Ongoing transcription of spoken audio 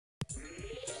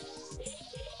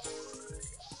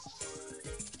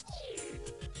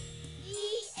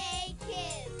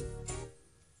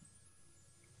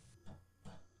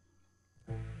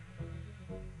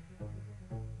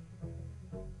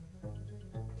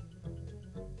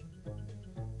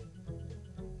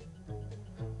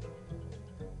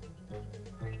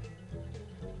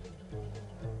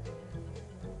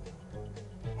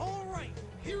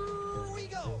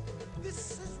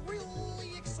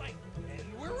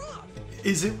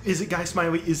Is it Guy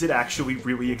Smiley? Is it actually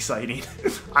really exciting?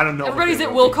 I don't know. Everybody's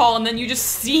at will call, and then you just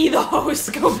see the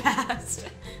host go past.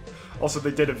 Also,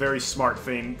 they did a very smart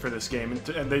thing for this game,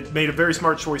 and they made a very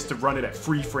smart choice to run it at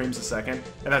 3 frames a second,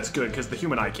 and that's good because the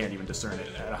human eye can't even discern it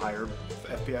at a higher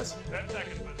FPS. 10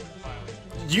 seconds, Mr.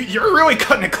 Smiley. You're really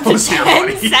cutting it close here, 10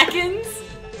 buddy. seconds?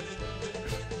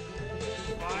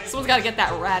 Someone's got to get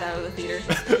that rat out of the theater.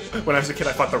 When I was a kid,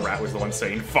 I thought the rat was the one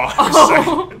saying 5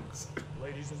 seconds.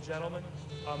 Ladies and gentlemen,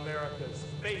 America's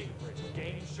favorite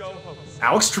game show host,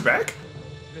 Alex Trebek?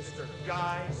 Mr.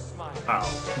 Guy Smiley.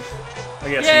 Oh. I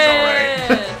guess he's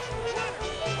alright.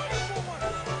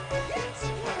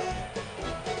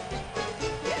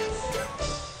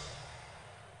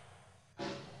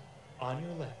 On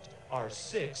your left are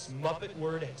 6 Muppet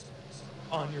word experts.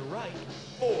 On your right,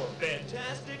 4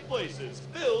 fantastic places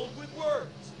filled with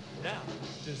words. Now,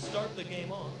 to start the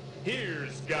game off,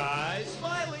 here's Guy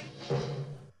Smiley.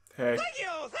 Hey. Thank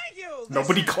you!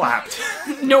 Nobody clapped.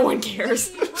 No one cares.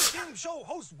 Game show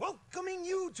host welcoming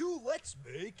you to Let's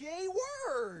Make a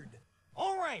Word.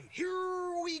 All right,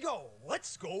 here we go.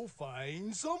 Let's go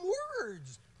find some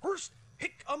words. First,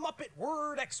 pick a Muppet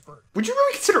word expert. Would you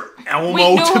really consider Elmo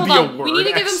Wait, no, to hold be on. a word We need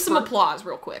to give him some expert? applause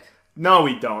real quick. No,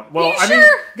 we don't. Well, You I mean,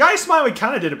 sure? Guy Smiley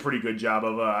kind of did a pretty good job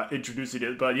of introducing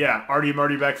it, but yeah, Artie and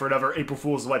Marty back for another April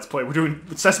Fool's Let's Play. We're doing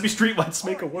Sesame Street Let's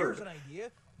Make a All right, Word. Here's an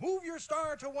idea. Move your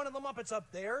star to one of the Muppets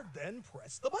up there, then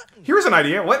press the button. Here's an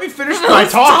idea. Let me finish my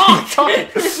talking.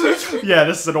 Yeah,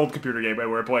 this is an old computer game, but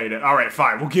we're playing it. Alright,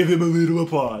 fine. We'll give him a little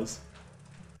applause.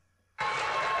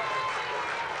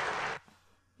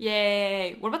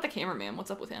 Yay. What about the cameraman? What's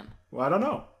up with him? Well, I don't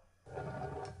know.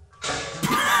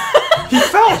 He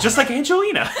fell, just like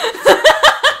Angelina.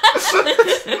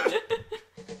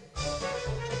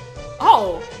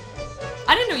 Oh.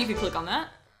 I didn't know you could click on that.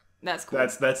 That's cool.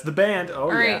 That's the band. Oh,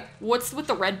 All right. yeah. What's with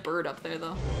the red bird up there,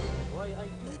 though? Why, I do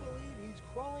believe he's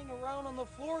crawling around on the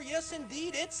floor. Yes,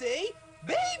 indeed, it's a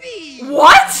baby!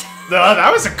 What?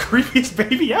 That was the creepiest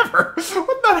baby ever.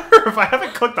 What the hell? I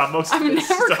haven't clicked on most I've of this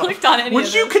never stuff. clicked on any Would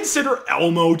of you this. consider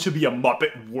Elmo to be a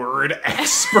Muppet word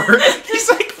expert?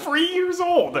 He's like 3 years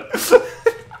old.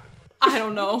 I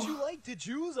don't know. Would you like to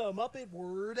choose a Muppet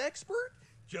word expert?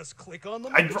 Just click on the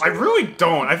I Muppet really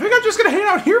don't. I think I'm just gonna hang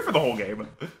out here for the whole game.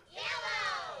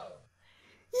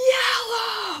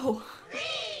 Yellow!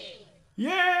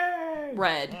 Yay!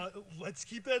 Red. Let's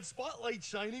keep that spotlight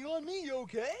shining on me,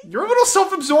 okay? You're a little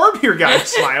self-absorbed here, guys,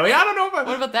 Smiley. I don't know if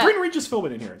What about that? Bring Regis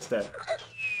Philbin in here instead.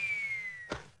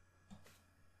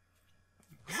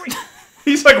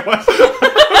 He's like, what?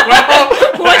 Well,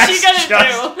 What you that's gonna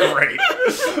just do? Great.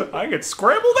 I get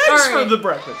scrambled eggs All right. for the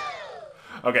breakfast.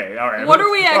 Okay, all right. What are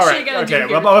we actually All right, gonna do Okay,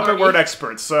 here, I'm up at Marty? word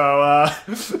experts, so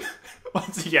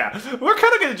yeah, we're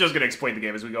kind of just gonna explain the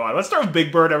game as we go on. Let's start with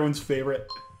Big Bird, everyone's favorite.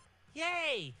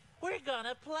 Yay! We're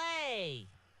gonna play!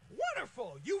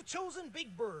 Wonderful! You've chosen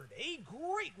Big Bird, a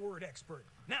great word expert.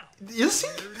 Now, Is he?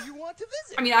 where do you want to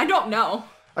visit? I mean, I don't know.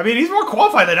 I mean, he's more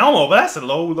qualified than Elmo, but that's a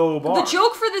low bar. The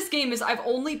joke for this game is I've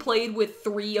only played with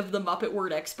 3 of the Muppet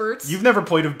word experts. You've never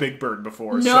played with Big Bird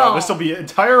before, so No. this will be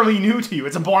entirely new to you.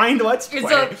 It's a blind Let's Play.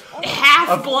 It's a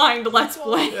half-blind Let's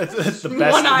Play. It's the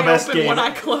best, One eye the best open, game, one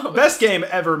eye closed. best game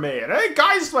ever made. Hey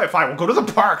guys, fine, we'll go to the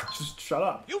park. Just shut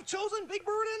up. You've chosen Big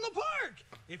Bird in the park.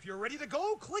 If you're ready to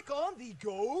go, click on the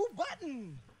Go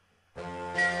button.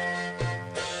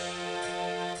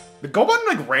 The Go button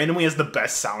like randomly has the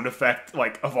best sound effect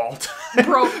like of all time.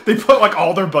 Bro. They put like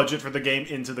all their budget for the game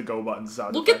into the Go button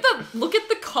sound Look effect. at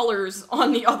the colors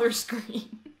on the other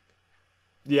screen.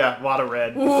 Yeah, a lot of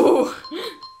red. Ooh.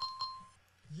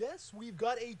 Yes, we've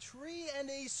got a tree and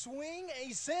a swing,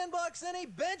 a sandbox and a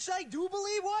bench. I do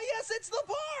believe. Why, yes, it's the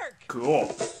park.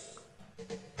 Cool.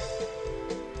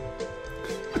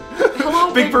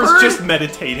 Hello, Big Bird's just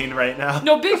meditating right now.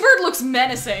 No, Big Bird looks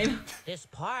menacing. This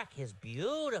park is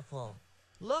beautiful.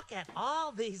 Look at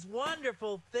all these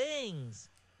wonderful things.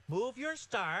 Move your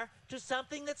star to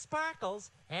something that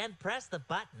sparkles and press the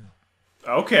button.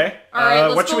 Okay. All right,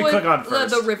 let's what go should we with click on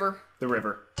first? The river. The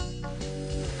river.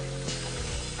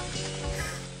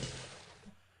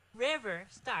 River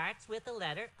starts with the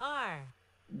letter R.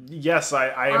 Yes, I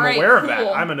am All right, aware of that.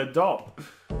 cool. I'm an adult.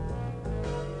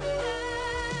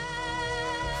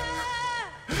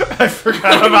 I forgot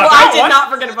about Well, that I did one. not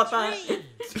forget about that.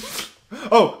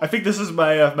 Oh, I think this is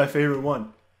my my favorite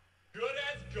one. Good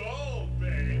as gold,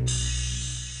 babe.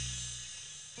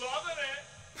 Loving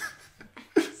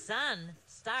it. Sun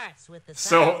starts with the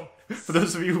So, sun. for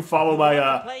those of you who follow my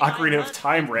Ocarina of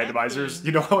Time randomizers,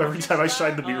 you know how every time I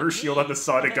shine the mirror shield on the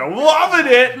sun, it go,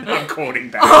 loving it! I'm quoting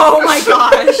that. Oh my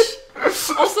gosh.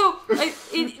 Also,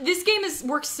 this game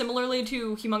works similarly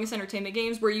to Humongous Entertainment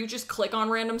games, where you just click on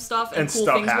random stuff and cool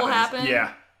stuff things will happen.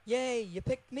 Yeah. Yay, you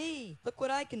picked me. Look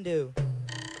what I can do.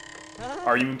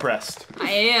 Are you impressed? I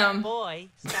am. Boy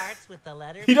starts with the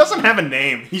letter He doesn't have a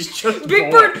name. He's just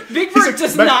Big boy. Bird. Big Bird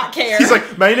does not care. He's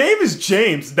like, my name is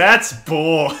James. That's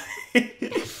boy.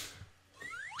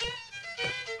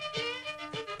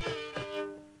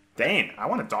 Dang, I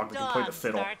want a dog that can play the Dog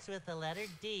fiddle. starts with the letter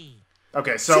D.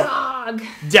 Okay, so Dog.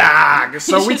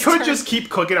 So we Just could turned- just keep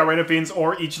clicking on random things,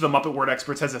 or each of the Muppet Word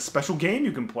Experts has a special game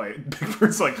you can play. Big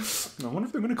Bird's like, I wonder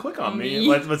if they're gonna click on me.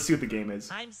 Let's see what the game is.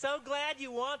 I'm so glad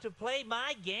you want to play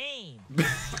my game.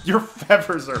 Your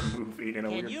feathers are moving in a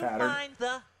Can weird you pattern. find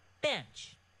the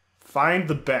bench? Find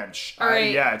the bench. All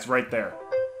right. Yeah, it's right there.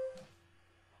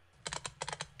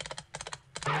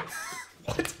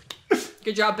 What?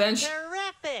 Good job, Bench.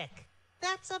 Terrific!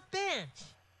 That's a bench.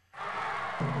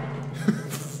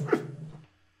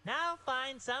 Now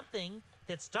find something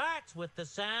that starts with the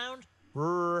sound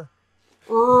R.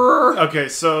 Okay,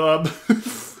 so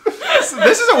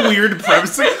this is a weird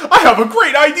premise. I have a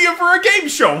great idea for a game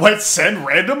show. Let's send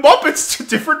random Muppets to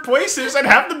different places and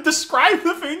have them describe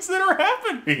the things that are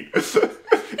happening.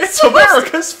 It's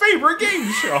America's favorite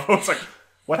game show. It's like,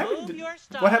 what happened?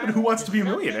 What happened to Who Wants to Be a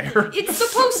Millionaire? It's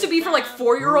supposed to be for like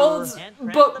 4-year-olds,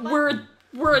 but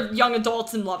we're young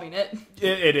adults and loving it.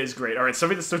 It is great. All right,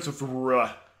 something that starts with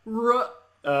R.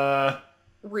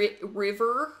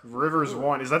 River. River's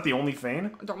one. Is that the only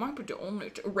thing? That might be the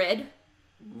only. Red.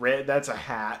 Red. That's a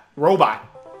hat. Robot.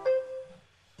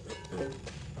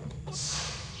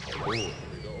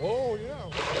 Oh, yeah.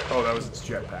 Oh, that was its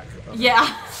jetpack. Okay. Yeah.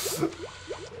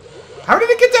 How did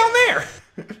it get down there?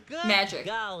 Good Magic.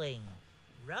 going.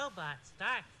 Robot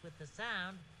starts with the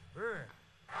sound R.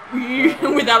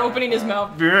 Without opening his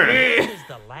mouth. This is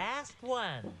the last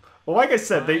one. Well, like I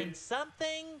said, Find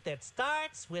something that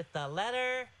starts with the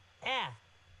letter F.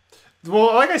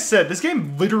 Well, like I said, this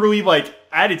game literally, like,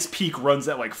 at its peak runs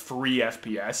at, like, 3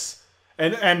 FPS.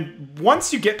 And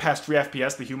once you get past 3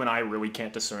 FPS, the human eye really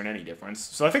can't discern any difference.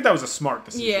 So I think that was a smart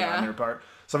decision on their part.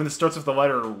 Something that starts with the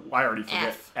letter, I already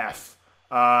forget, F.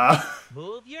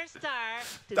 Move your star.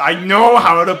 I know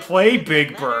how to play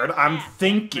Big Bird. I'm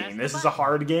thinking. This is a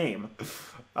hard game.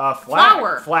 Flag.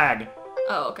 Flower. Flag.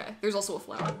 Oh, okay. There's also a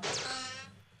flower.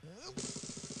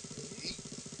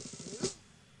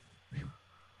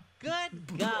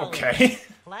 Good going. Okay.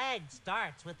 Flag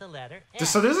starts with the letter F.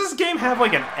 So does this game have,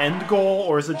 like, an end goal,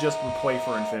 or is it just we play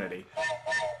for infinity?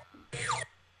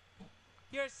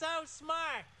 You're so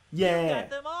smart. Yeah. You got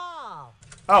them all.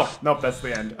 Oh, nope, that's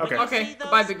the end. Okay. Okay, See those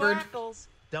goodbye, Big Bird. sparkles?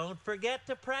 Don't forget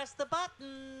to press the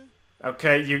button.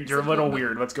 Okay, you're a little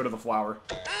weird. Let's go to the flower.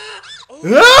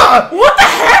 Ah! What the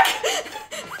heck?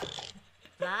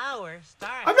 Flower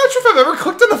starts. I'm not sure if I've ever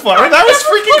clicked on the flower. That was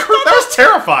freaking that was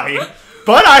terrifying.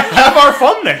 But I have our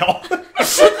thumbnail.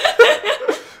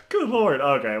 Good lord.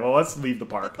 Okay, well, let's leave the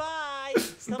park. Bye.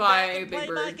 Come Bye, back and Big play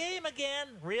my Bird. game again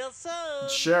real soon.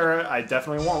 Sure, I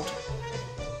definitely won't.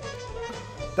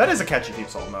 That is a catchy theme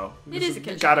song, though. It is a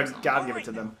catchy Gotta theme song. give it Alright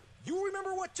to them. now, you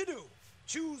remember what to do.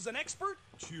 Choose an expert,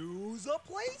 choose a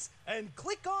place, and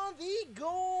click on the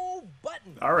go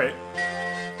button. All right.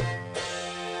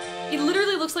 It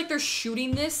literally looks like they're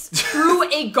shooting this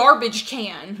through a garbage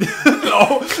can.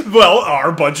 Oh, well,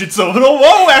 our budget's a little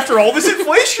low after all this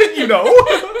inflation, you know.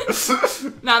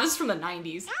 Nah, this is from the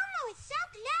 90s. Elmo is so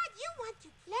glad you want to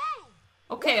play.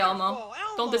 Okay, Elmo. Elmo,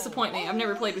 Don't disappoint me. I've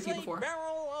never played with you always a before.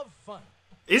 Barrel of fun.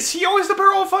 Is he always the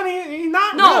barrel of fun?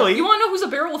 Not No, really. you want to know who's a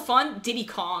barrel of fun? Diddy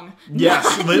Kong. Yes,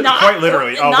 Not- quite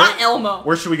literally. Oh, not Elmo.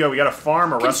 Where should we go? We got a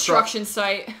farm, a restaurant. Construction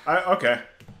site. Okay.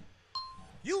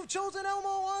 You've chosen Elmo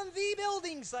on the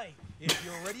building site. If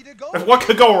you're ready to go, What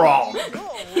could go wrong? go.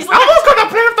 Elmo's gonna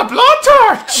plant the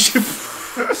blowtorch!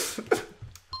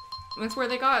 That's where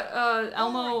they got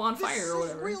Elmo on fire or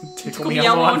whatever. Tickle me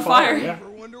Elmo on fire. Yeah. Ever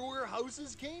wonder where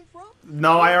houses came from?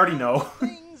 No, I already know.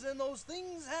 Things, and those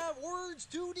things have words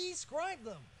to describe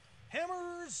them.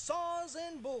 Hammers, saws,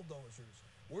 and bulldozers.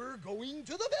 We're going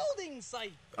to the building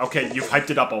site. Okay, you've hyped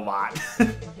it up a lot.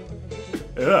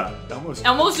 Ugh,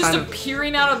 Elmo's just kind of-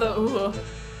 appearing out of the. Ugh.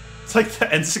 It's like the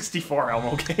N64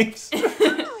 Elmo games. Elmo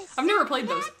is I've never so played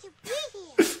those. glad to be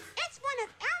here. It's one of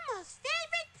Elmo's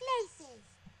favorite places.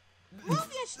 Move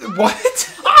your star.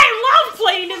 What? I love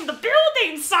playing in the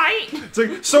building site. It's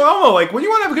like, so Elmo, like, when you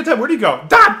want to have a good time, where do you go?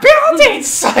 The building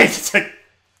site! It's like,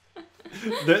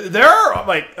 there are,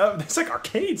 like, it's like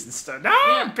arcades and stuff. No,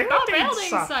 Yeah, building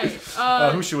site.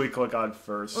 Who should we click on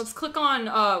first? Let's click on.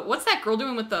 What's that girl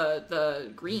doing with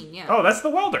the green? Yeah. Oh, that's the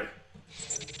welder.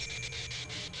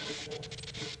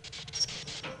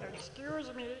 Excuse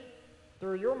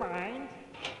Do you mind?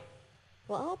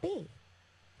 Well, I'll be.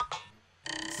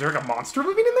 Is there like a monster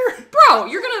moving in there? Bro,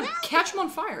 you're gonna catch him on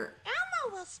fire.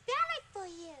 Elmo will spell it for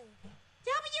you.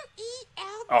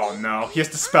 W-E-L-D. Oh no, he has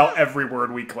to spell every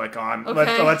word we click on.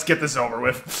 Okay. Let's get this over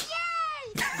with.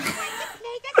 Yay! I'm going to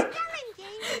play the spelling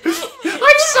game with Elmo.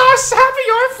 I'm so happy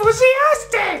you're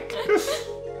enthusiastic!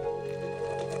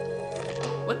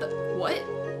 What the? What?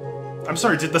 I'm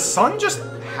sorry, did the sun just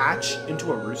hatch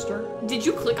into a rooster? Did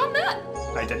you click on that?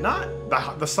 I did not.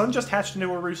 The sun just hatched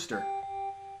into a rooster.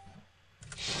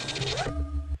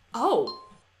 Oh.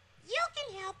 You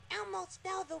can help Elmo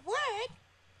spell the word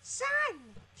sun.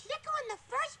 Click on the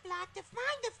first block to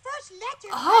find the first letter.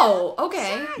 Oh,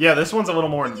 okay. Yeah, this one's a little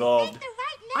more When you involved. make the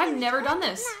right I've letters never on done the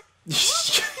this. block, walk the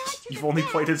star to You've the only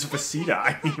back. played as Rosita.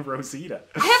 I mean Rosita.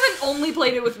 I haven't only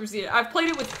played it with Rosita. I've played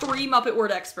it with 3 Muppet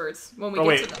Word experts when we Oh get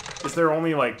wait, to them. is there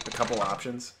only like a couple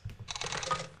options?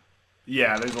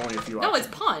 Yeah, there's only a few No, options.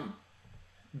 it's pun.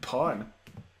 Pun.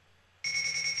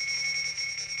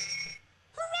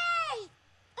 Hooray!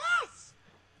 S.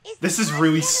 This the is first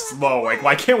really letter of the slow. Like, word.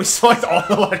 why can't we select all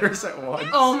the letters at once?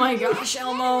 Oh my gosh, Letter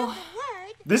Elmo. of the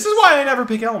word, This is why I never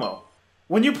pick Elmo.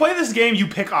 When you play this game, you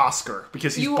pick Oscar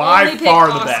because he's You by only pick far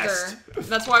the Oscar. best.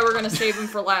 That's why we're gonna save him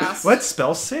for last. Let's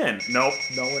spell sin. Nope,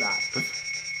 no we're not.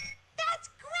 That's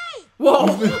great. Whoa.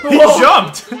 He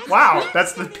jumped! Wow,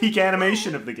 that's the peak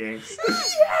animation of the game. Letter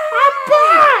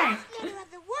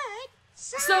of the word,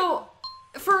 sun. So,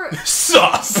 for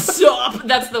Sup! sup,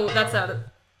 that's out of.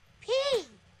 P.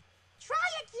 Try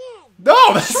again.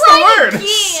 No, that's Try the word! again.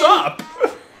 Sup!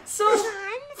 So, Sun.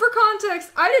 for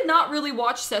context, I did not really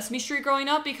watch Sesame Street growing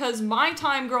up because my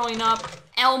time growing up,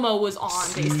 Elmo was on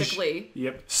basically.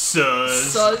 Yep.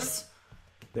 Sus. Suz.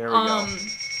 There we go.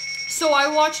 So I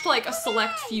watched like a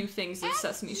select few things of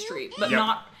Sesame Street, but Yep.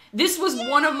 not. This was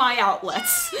one of my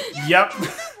outlets. Yep. The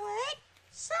word,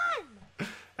 sun.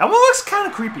 Elmo looks kind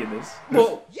of creepy in this.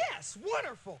 Whoa. Yes,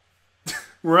 wonderful.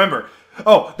 Remember.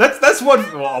 Oh, that's one.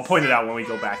 Well, I'll point it out when we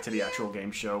go back to the actual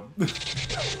game show.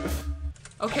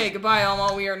 Okay, goodbye,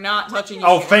 Elmo. We are not touching you.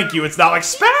 Oh, here. thank you. It's not like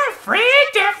spell 3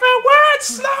 different words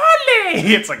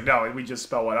slowly. It's like, no, we just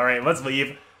spell one. All right, let's leave.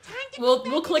 Time to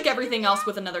We'll click everything else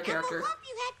with another character. Elmo, hope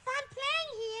you had fun playing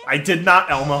here. I did not,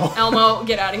 Elmo. Elmo,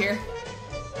 get out of here.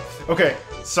 Okay,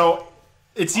 so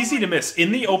it's easy to miss.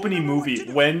 In the opening movie,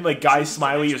 when like Guy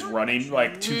Smiley is running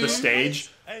like to the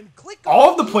stage, And click all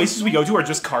of the places we go to are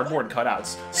just cardboard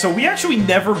cutouts. So we actually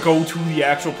never go to the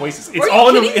actual places. It's Are you all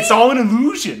kidding me? it's all an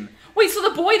illusion. Wait, so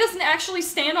the boy doesn't actually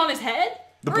stand on his head?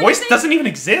 The Or boy anything? doesn't even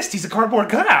exist. He's a cardboard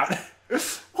cutout.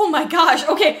 Oh my gosh.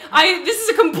 Okay, this is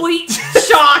a complete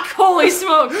shock. Holy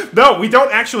smoke. No, we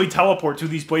don't actually teleport to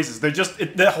these places. They're just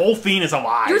the whole thing is a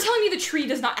lie. You're telling me the tree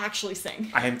does not actually sing.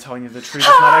 I am telling you, the tree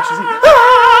does not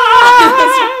actually.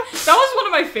 That was one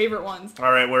of my favorite ones.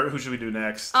 All right, who should we do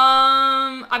next?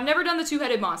 I've never done the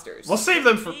two-headed monsters. We'll save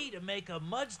them for. To make a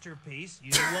masterpiece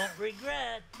you won't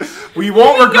regret. We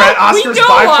won't regret. Oscar's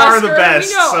by far the best.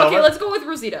 We know. So Okay, let's go with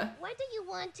Rosita. What do you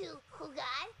want to jugar?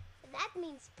 That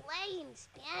means play in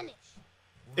Spanish.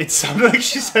 It sounded like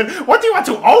she said, "What do you want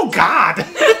to?" Oh God.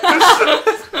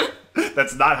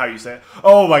 That's not how you say it.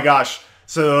 Oh my gosh.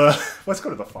 So let's go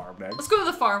to the farm next. Let's go to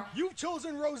the farm. You've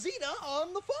chosen Rosita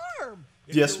on the farm.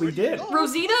 If Yes, you're we ready to did. go,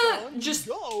 Rosita on you just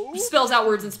go. spells out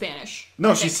words in Spanish.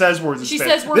 No, she says words in She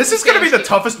Spanish. says words This in is going to be Spanish. the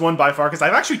toughest one by far because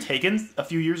I've actually taken a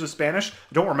few years of Spanish.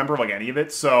 I don't remember like any of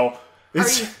it, so Are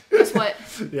it's you, guess what?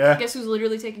 yeah. Guess who's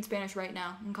literally taking Spanish right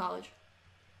now in college?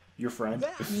 Your friend.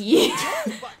 Yeah.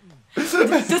 Button. Does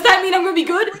that mean I'm gonna be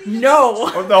good? No.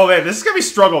 Oh no, man, this is gonna be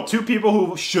struggle. Two people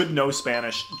who should know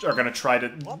Spanish are gonna try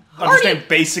to understand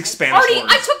basic Spanish Artie,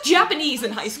 words. I took Japanese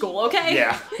in high school, okay?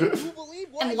 Yeah. You believe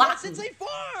what? And Yes, Latin. it's a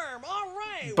farm. All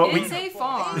right. But we- It's a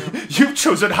farm. You've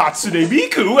chosen Hatsune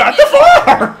Miku at the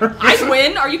farm! I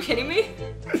win? Are you kidding me?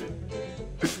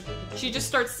 She just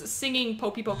starts singing po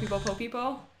po po po po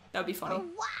po. That would be funny.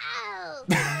 Wow!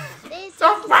 This is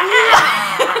Oh, fun.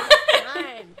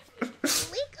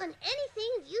 Click on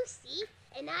anything you see,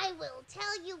 and I will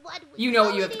tell you what we You know what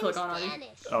call you have it to click in on, Artie.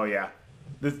 Spanish. Oh yeah.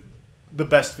 The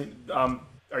best thing,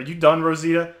 are you done,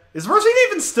 Rosita? Is Rosita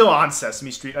even still on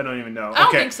Sesame Street? I don't even know. I don't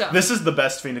Okay, think so. this is the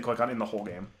best thing to click on in the whole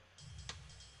game.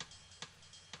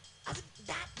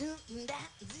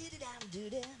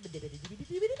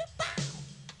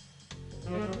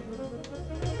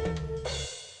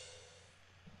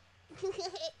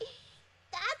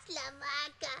 That's La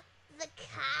Vaca, the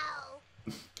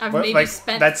cow. I've What, maybe like,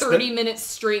 spent that's the- 30 minutes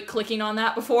straight clicking on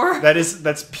that before.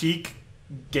 That's peak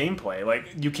gameplay. Like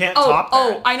you can't top that.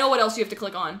 Oh, I know what else you have to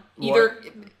click on. Either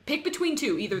pick between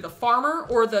two, either the farmer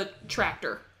or the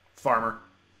tractor. Farmer.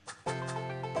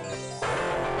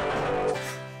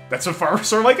 That's what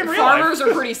farmers are like in real Farmers life.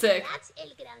 are pretty sick. That's el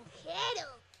granjero,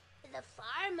 the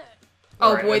farmer. Oh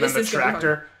Alright, boy, and this then is the gonna be hard.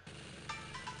 tractor.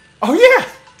 Oh yeah!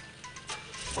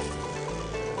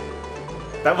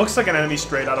 That looks like an enemy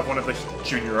straight out of one of the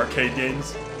Junior arcade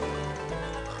games.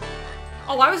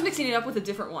 Oh, I was mixing it up with a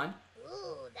different one.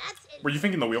 Ooh, that's el Were you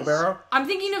thinking the wheelbarrow? I'm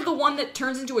thinking of the one that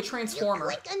turns into a You transformer.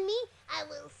 click on me, I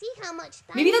will see how much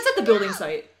Spanish Maybe that's at the you building know.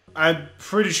 site. I'm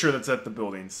pretty sure that's at the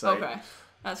building site. Okay,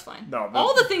 that's fine. No,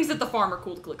 all the things at the farm are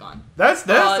cool to click on. That's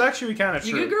actually kind of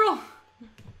You true. good, girl?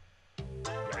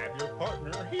 Grab your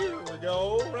partner. Here we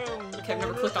go. Round Okay, I've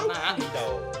never clicked on that.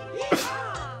 go.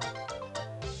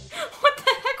 What the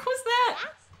heck was that?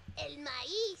 That's el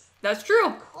maíz. That's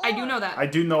true. I do know that. I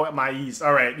do know at my ease.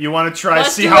 All right, you want to try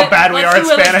Let's see do how it. bad we Let's are at do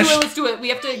it. Spanish? Let's do it. We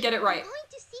have to get it right. I'm going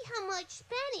to see how much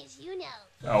Spanish you know.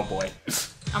 Oh boy.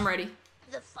 I'm ready.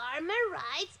 The farmer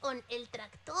rides on el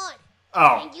tractor.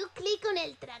 Oh. When you click on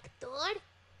el tractor,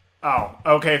 Oh,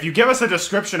 okay. If you give us a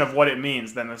description of what it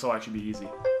means, then this will actually be easy.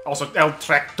 Also, el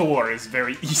tractor is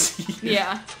very easy.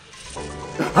 Yeah.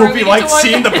 Hope we you get like to one-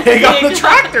 seeing the pig on the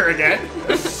tractor again.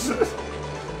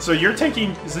 So you're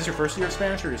taking, is this your first year of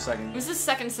Spanish or your second? This is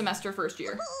second semester, first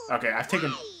year. Okay, I've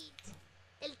taken right.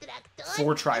 El tractor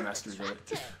 4 is the trimesters of it.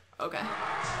 tractor. Okay.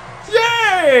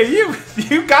 Yay!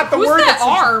 You got the Who's word. that that's-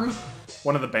 arm?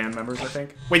 One of the band members, I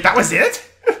think. Wait, that was it?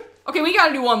 Okay, we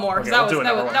gotta do one more, because Okay, we'll do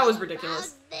another that was How's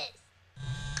ridiculous. this?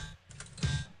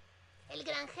 El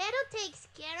granjero takes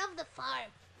care of the farm.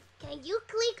 Can you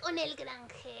click on el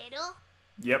granjero?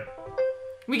 Yep.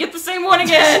 We get the same one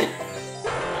again!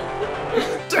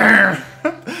 Damn.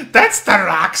 That's the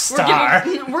rock star.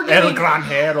 we're El giving-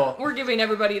 Granjero. We're giving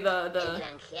everybody El the...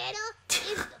 granjero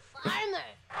is the farmer.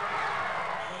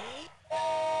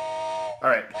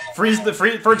 Alright,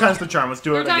 third time's the charm. Let's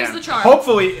do it Third time's again. the charm.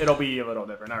 Hopefully, it'll be a little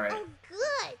different. Alright. Oh,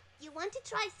 good. You want to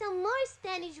try some more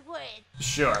Spanish words?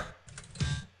 Sure.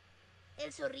 El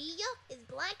zorrillo is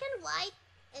black and white,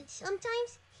 and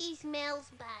sometimes he smells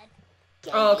bad.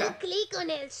 Can Oh, okay. you click on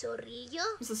el zorrillo?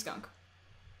 It's a skunk.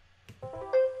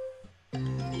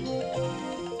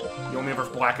 The only other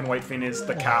black and white thing is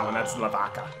the cow, and that's la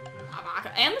vaca.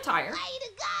 And the tire. Way to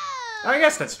go! I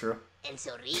guess that's true. El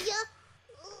zorrillo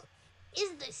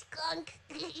is the skunk.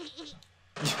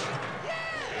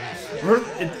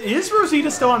 Is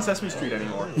Rosita still on Sesame Street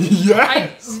anymore?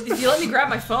 If you let me grab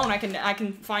my phone, I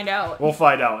can find out. We'll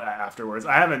find out afterwards.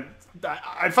 I haven't.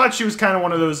 I thought she was kind of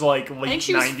one of those like late think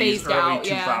she was 90s, phased early out,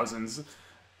 yeah. 2000s.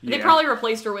 They probably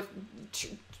replaced her with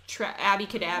Abby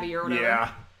Cadabby or whatever.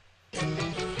 Yeah.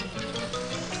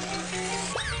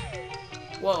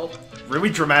 Whoa. Really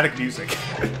dramatic music.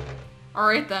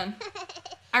 Alright then.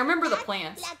 I remember the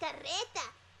plants. La carreta,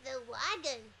 the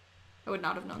wagon. I would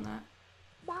not have known that.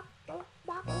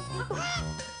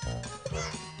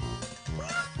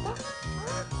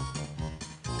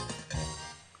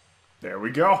 There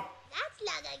we go. That's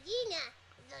la gallina,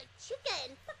 the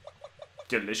chicken.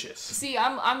 Delicious. See,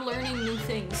 I'm learning new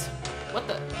things. What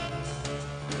the?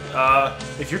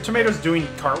 If your tomato's doing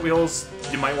cartwheels,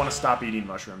 you might want to stop eating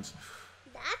mushrooms.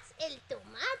 That's el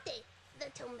tomate, the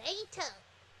tomato.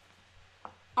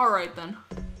 Alright then.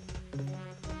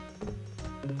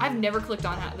 I've never clicked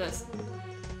on this.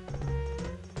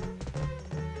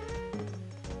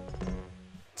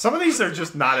 Some of these are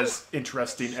just not as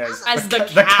interesting as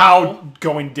the cow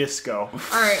going disco.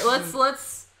 Alright,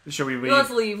 let's Should we leave?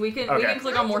 let's leave. We can Okay.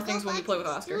 click on more things when we play with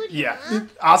Oscar. Yeah,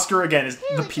 Oscar again is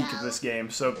the peak of this game.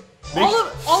 So,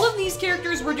 All of these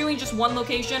characters we're doing just one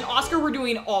location. Oscar we're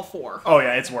doing all 4. oh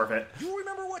yeah, it's worth it. You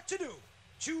remember what to do.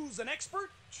 Choose an expert.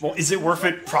 Well, is it worth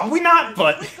it? Probably not,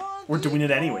 but we're doing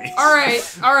it anyway.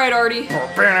 Alright, Artie.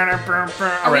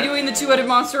 Are we doing the two-headed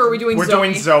monster or are we doing We're Zoe?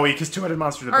 doing Zoe because Two-Headed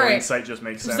Monster the Building Alright. Site just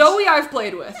makes sense. Zoe I've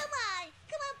played with. Come on,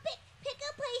 pick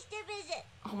a place to visit.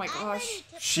 Oh my I'm gosh. ready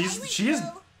to She's play with she is you.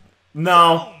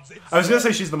 no. I was gonna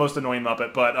say she's the most annoying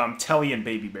Muppet, but Telly and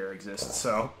Baby Bear exist,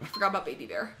 so I forgot about Baby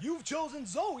Bear. You've chosen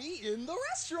Zoe in the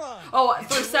restaurant. Oh,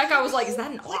 for a sec I was like, is that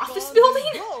an Click office on building?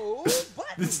 the yellow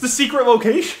button. it's the secret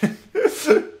location.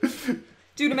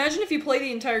 Dude, imagine if you play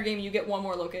the entire game and you get one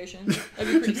more location. That'd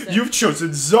be pretty sick. You've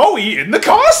chosen Zoe in the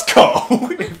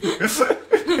Costco.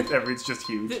 Everything's just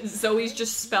huge. Zoe's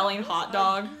just spelling hot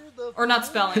dog. Or not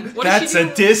spelling. What That's does she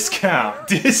do? a discount.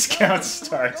 Discount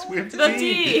starts with The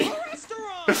D. D.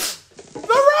 Restaurant.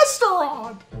 The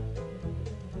restaurant.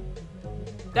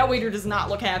 That waiter does not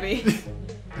look happy. He's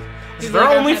There like,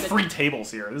 are "I only have it." 3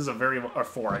 tables here. This is or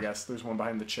 4, I guess. There's one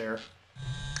behind the chair.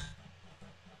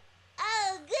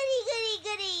 Oh,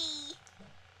 goody.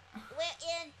 We're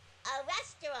in a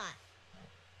restaurant.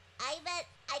 I bet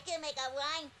I can make a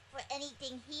rhyme for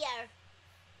anything here.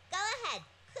 Go ahead,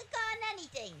 click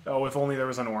anything. Oh, if only there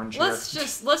was an orange here. Let's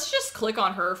just click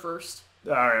on her first.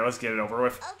 All right, let's get it over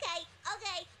with. Okay.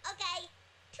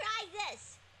 Try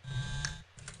this.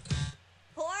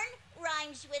 Horn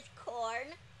rhymes with corn.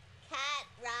 Cat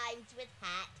rhymes with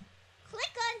hat.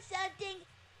 Click on something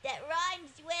that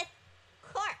rhymes with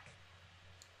cork.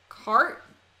 Cart?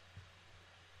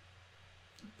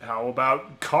 How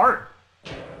about cart?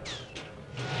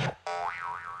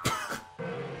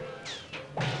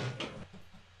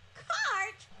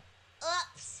 Cart?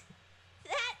 Oops.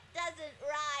 That doesn't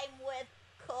rhyme with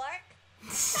cork.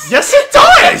 Yes, it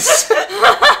does!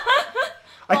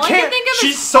 I All I can can't. think of is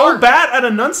She's so cart. bad at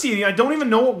enunciating. I don't even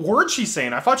know what word she's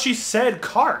saying. I thought she said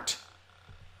cart.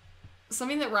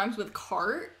 Something that rhymes with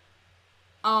cart?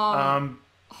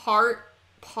 Heart,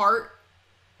 part.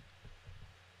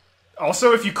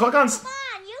 Also, if you click on... Come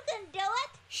on, you can do it.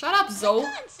 Shut up, Zoe.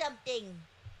 Click on something.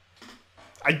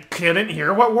 I couldn't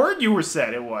hear what word you were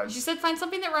said it was. She said find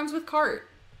something that rhymes with cart.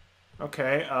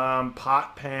 Okay,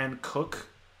 pot, pan, cook,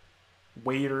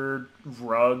 waiter,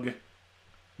 rug,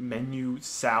 menu,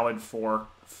 salad, fork,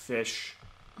 fish.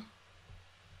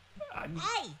 Hey,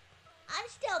 I'm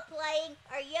still playing.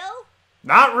 Are you?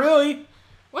 Not really.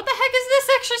 What the heck is this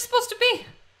actually supposed to be?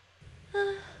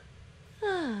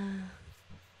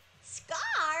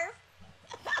 Scarf?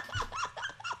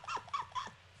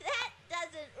 That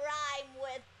doesn't rhyme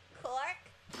with cork.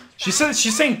 She says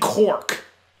she's saying cork.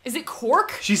 Is it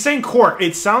cork? She's saying cork.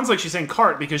 It sounds like she's saying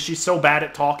cart because she's so bad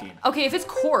at talking. Okay, if it's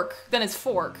cork, then it's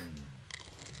fork.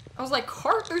 I was like,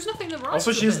 cart? There's nothing that rhymes Also,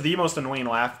 with she has it. the most annoying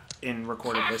laugh in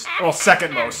recorded list. Well,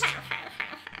 second most.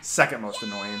 Second most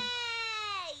annoying.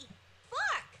 Hey!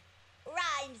 Fork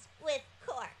rhymes with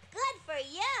cork. Good for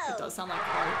you. It does sound like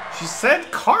cart. She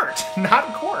said cart,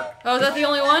 not cork. Oh, is that the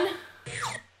only one?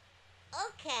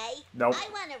 Okay. Nope. I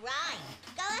want to rhyme.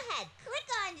 Go ahead. Click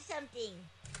on something.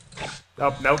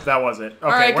 Oh, nope, that was it. Okay,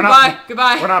 Alright, we're goodbye, not,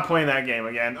 goodbye. We're not playing that game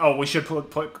again. Oh, we should click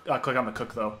on the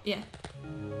cook, though. Yeah.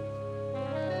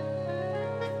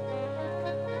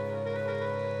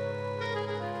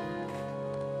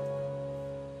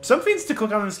 Some things to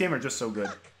click on in this game are just so good.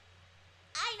 Cook.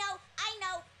 I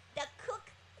know. The cook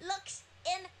looks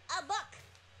in a book.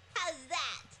 How's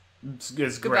that? It's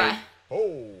great. Goodbye.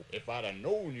 Oh, if I'd have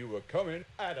known you were coming,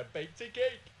 I'd have baked a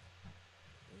cake.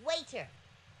 Waiter.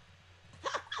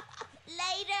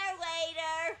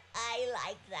 Waiter. I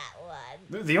like that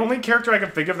one. The only character I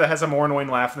can think of that has a more annoying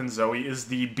laugh than Zoe is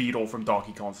the beetle from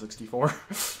Donkey Kong 64.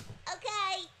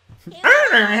 Okay. Here we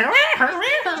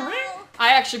go.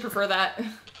 I actually prefer that.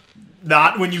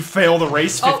 Not when you fail the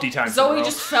race 50 times in a Zoe row.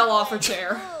 just fell off her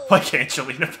chair. Like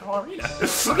Angelina Ballerina.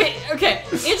 Okay.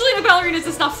 Angelina Ballerina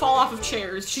does not fall off of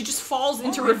chairs. She just falls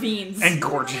into ravines. And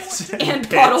gorgeous. And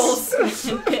pits. puddles.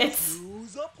 And pits.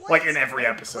 Like in every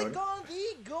episode. Click on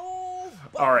the go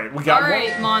Alright, we got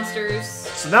Alright, one. monsters.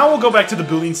 So now we'll go back to the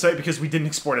building site because we didn't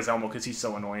export as Elmo because he's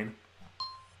so annoying.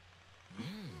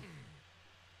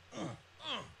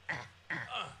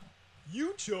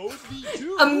 You chose the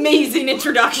two. Amazing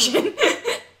introduction.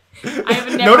 I have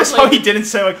never Notice how played- he didn't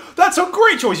say, like, that's a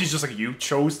great choice. He's just like, you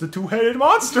chose the two-headed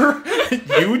monster.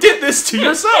 You did this to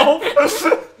yourself.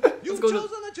 You've go to-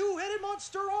 chosen the two-headed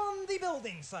monster on the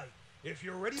building site. If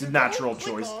you're ready It's a to natural go,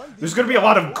 click choice. on the There's going to be a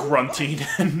lot of go grunting button.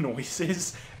 and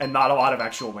noises and not a lot of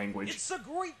actual language. It's a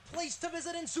great place to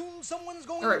visit, and soon someone's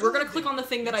going Alright, to we're gonna visit. click on the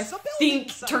thing that I It's a building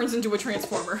think site. turns into a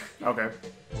transformer. Okay.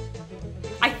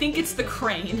 I think it's the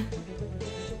crane.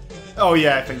 Oh,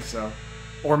 yeah, I think so.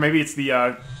 Or maybe it's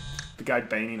the guy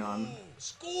banging on.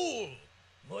 School.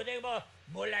 More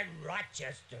like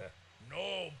Rochester.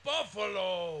 No,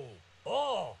 Buffalo.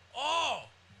 Oh,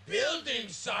 Building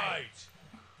site.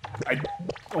 I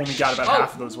only got about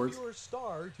half of those words. Move your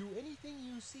star to anything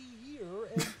you see here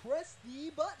and press the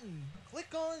button. Click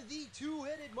on the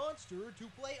two-headed monster to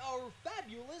play our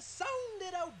fabulous Sound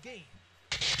It Out game.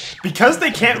 Because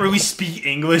they can't really speak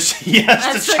English, he has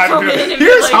Has to to try come to in be and like, be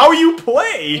here's like- how you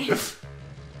play!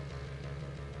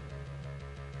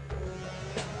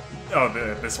 Oh,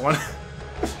 this one.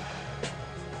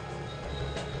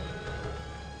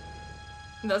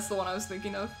 That's the one I was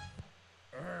thinking of.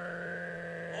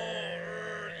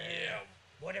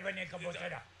 whatever Nico was in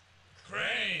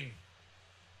Crane.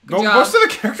 No, job. most of the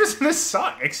characters in this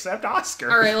suck, except Oscar.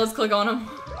 Alright, let's click on him.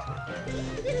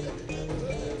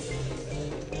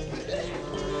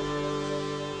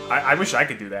 I wish I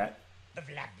could do that. the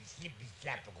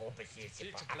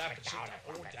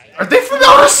Are they from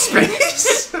outer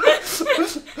space?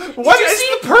 What is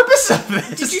see- the purpose of this?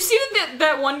 Did you see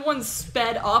that one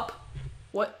sped up?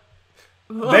 What?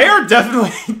 They are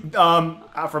definitely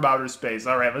from outer space.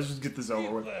 All right, let's just get this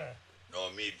over with. No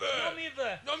me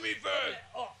first. Not me first.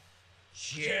 Oh.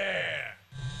 Share.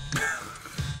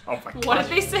 Oh my god. What did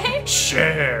they say?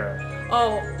 Share.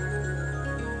 Oh.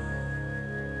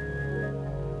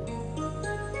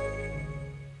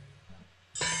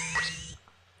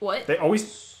 What? They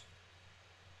always...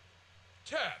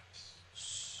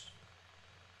 Taps.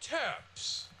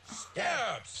 Taps.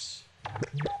 Taps.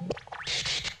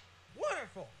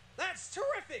 Wonderful! That's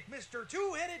terrific, Mr.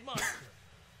 Two-Headed Monster.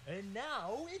 And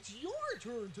now it's your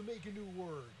turn to make a new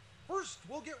word. First,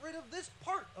 we'll get rid of this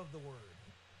part of the word.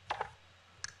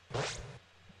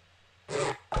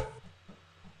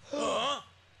 Huh?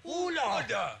 Ooh-la.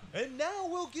 And now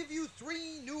we'll give you 3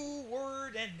 new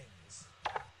word endings.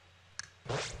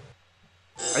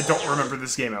 I don't remember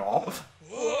this game at all.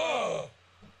 Whoa.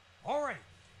 All right,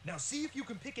 now see if you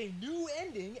can pick a new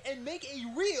ending and make a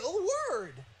real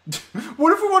word.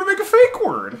 What if we want to make a fake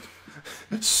word?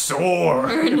 Soar.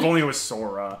 If only it was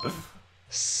Sora.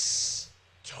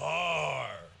 Star.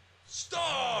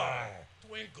 Star.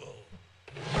 Twinkle.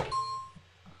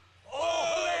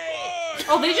 Oh, boy.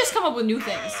 Oh, they just come up with new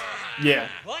things. Yeah.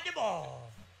 Wonderful.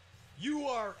 You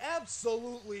are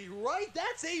absolutely right.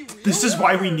 That's a real This is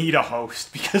why we word. need a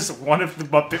host, because one of the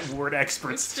Muppet word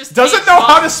experts It's just doesn't fake know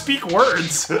how Muppet. to speak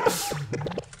words.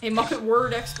 A Muppet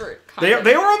word expert. They Kind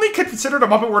were of. only considered a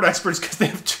Muppet word experts because they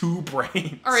have 2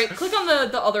 brains. All right, click on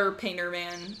the other painter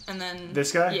man, and then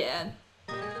This guy? Yeah.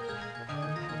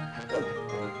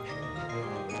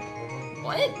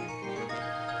 What?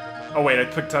 Oh wait, I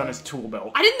clicked on his tool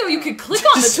belt. I didn't know you could click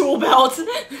on the tool belt.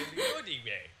 Goody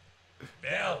way.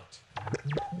 Belt.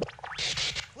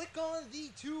 Click on the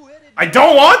two-headed. I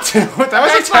don't want to. That was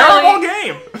That's a terrible fine.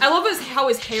 game. I love how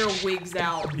his hair wigs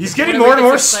out. He's getting whenever more and he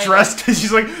more gets excited. stressed because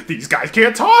he's like, these guys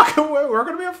can't talk. We're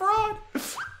gonna be a fraud.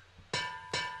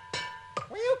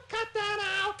 Will you cut that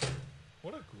out?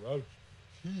 What a grouch.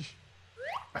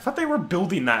 I thought they were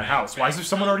building that house. Why is there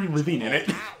someone already living in it?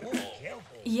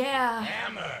 Yeah.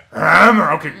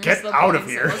 Hammer. Okay, That's get the out of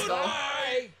point, here. so let's go.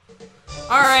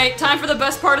 All right, time for the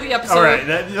best part of the episode. All right.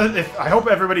 I hope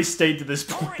everybody stayed to this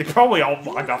point. They probably all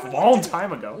logged off a long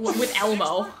time ago. With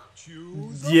Elmo.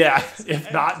 Choose Yeah, if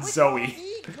not click Zoe. on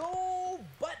the go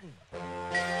button. All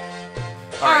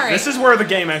right, right. this is where the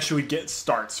game actually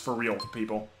starts for real,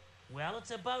 people. Well,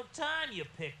 it's about time you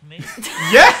picked me.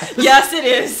 Yes! Yes, it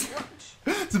is.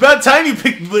 It's about time you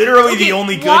picked literally the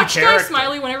only good Watch Guy character.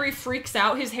 Smiley whenever he freaks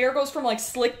out. His hair goes from like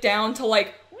slick down to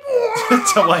like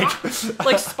to like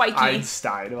spiky.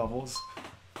 Einstein levels.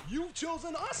 You've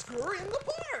chosen Oscar in the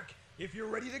park. If you're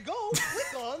ready to go,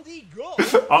 click on the go.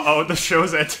 Uh-oh, the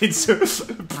show's ending.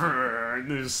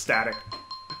 There's static.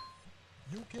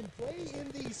 You can play in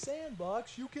the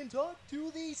sandbox. You can talk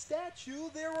to the statue.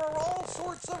 There are all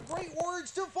sorts of great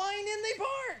words to find in the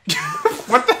park.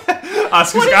 What the?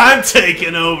 Oscar's like, I'm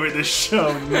taking over the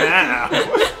show now.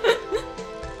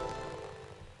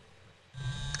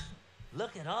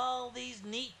 Look at all these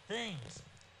neat things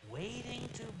waiting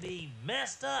to be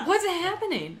messed up. What's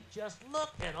happening? Just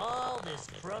look at all this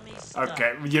crummy stuff.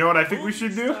 Okay, you know what I think we Move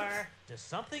should the do? star to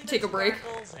something Take that a break.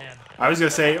 sparkles and I was gonna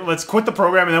say, let's quit the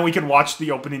program and then we can watch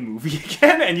the opening movie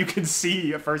again, and you can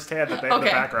see firsthand that they have the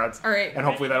Okay. backgrounds. All right. And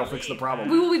hopefully that'll fix the problem.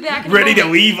 We will be back in a Ready to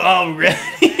moment. leave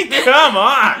already? Come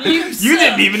on! You You suck.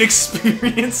 didn't even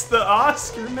experience the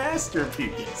Oscar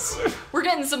masterpiece. We're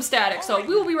getting some static, so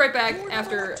we will be right back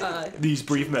after These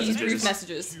brief these messages. brief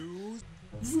messages.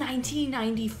 This is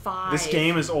 1995. This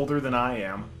game is older than I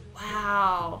am.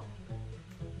 Wow.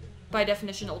 By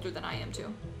definition, older than I am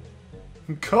too.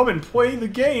 Come and play the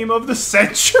game of the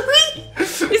century?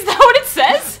 Is that what it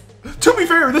says? To be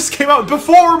fair, this came out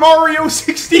before Mario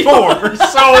 64, so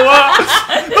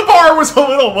the bar was a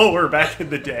little lower back in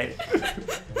the day.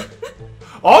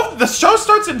 The show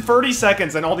starts in 30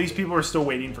 seconds, and all these people are still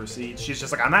waiting for seats. She's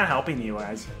just like, I'm not helping you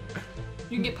guys.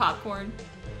 You can get popcorn.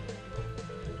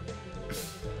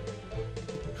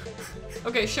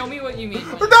 Okay, show me what you mean.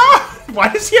 No!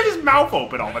 Why does he have his mouth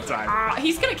open all the time?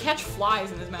 He's gonna catch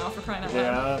flies in his mouth for crying out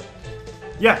loud.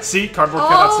 Yeah, see? Cardboard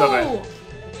cutouts of Oh! it.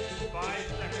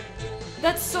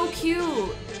 That's so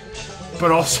cute.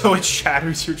 But also, it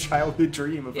shatters your childhood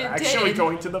dream of It actually did.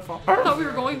 going to the farm. I thought we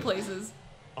were going places.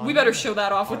 We better show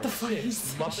that off with the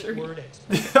Six flames. Muppet word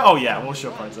experts. Oh yeah, we'll show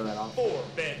parts of that off. 4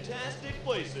 fantastic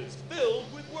places filled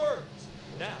with words.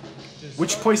 Now, to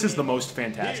Which start place the is the game, most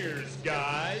fantastic? Here's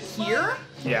Guys. Here?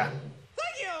 Yeah.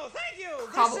 Thank you.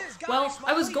 Probably. This is Guy Well,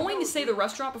 I was Smiley going to say the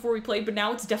restaurant before we played, but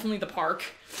now it's definitely the park.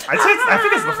 I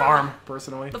think it's the farm,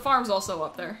 personally. The farm's also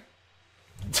up there.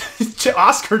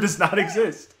 Oscar does not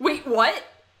exist. Wait, what?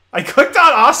 I clicked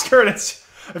on Oscar and it's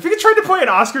I think I tried to play an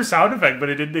Oscar sound effect, but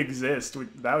it didn't exist.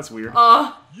 That was weird.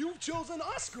 You've chosen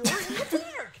Oscar in the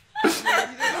park.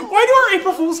 Why do our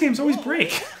April Fool's games always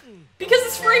break? Because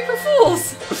it's for April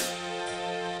Fools.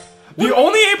 The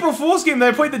only April Fool's game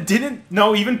that I played that didn't...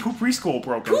 No, even Poop Preschool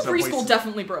broke. Poop Preschool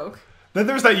definitely broke. Then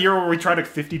there's that year where we tried like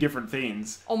 50 different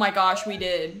things. Oh my gosh, we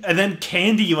did. And then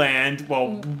Candyland,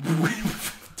 well...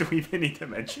 Do we even need to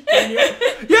mention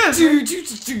Candyland? Yes!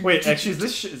 Wait, actually,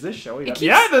 is this showing up?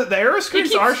 Yeah, the error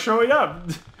screens are showing up.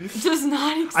 It does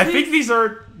not exist. I think these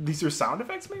are sound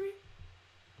effects, maybe?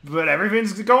 But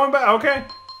everything's going back. Okay.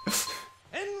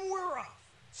 And we're off.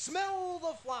 Smell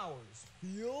the flowers.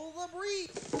 Feel the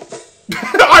breeze.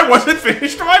 I wasn't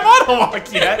finished my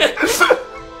monologue yet.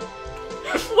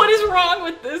 What is wrong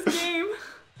with this game?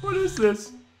 What is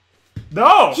this?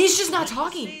 No. He's just not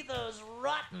talking. See those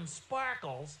rotten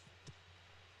sparkles?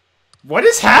 What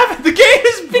is happening? The game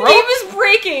is broken. The game is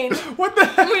breaking. What the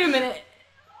heck? Wait a minute.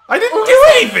 I didn't do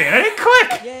anything. I didn't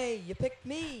click. Yay, you picked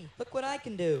me. Look what I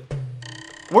can do.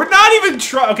 We're not even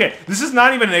trying. Okay, this is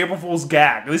not even an April Fool's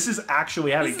gag. This is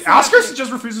actually happening. Oscar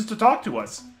just refuses to talk to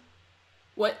us.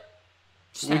 What?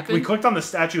 We clicked on the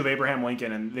statue of Abraham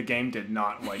Lincoln, and the game did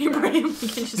not like Abraham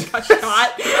Lincoln just got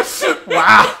shot.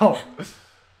 Wow.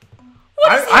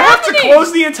 I have to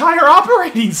close the entire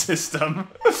operating system.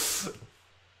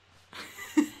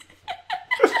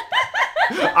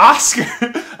 Oscar,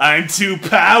 I'm too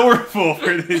powerful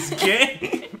for this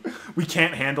game. We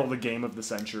can't handle the game of the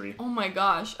century. Oh my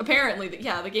gosh. Apparently, the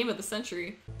game of the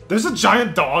century. There's a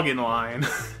giant dog in line.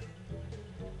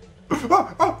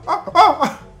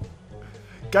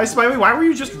 Guys, Smiley, why were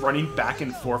you just running back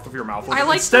and forth with your mouth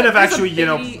open instead of actually,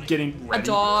 getting ready? A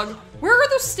dog. Where are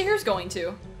those stairs going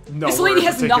to? No, this lady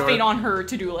has nothing on her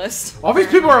to-do list. All these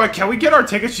people are like, can we get our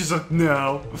tickets? She's like,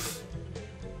 no.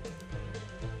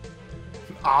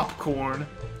 Opcorn.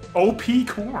 OP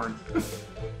corn.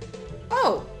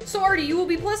 Oh, so Artie, you will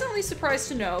be pleasantly surprised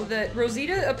to know that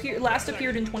Rosita last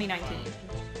appeared in 2019.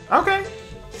 Okay.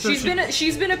 So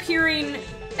she's been appearing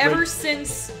ever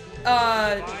since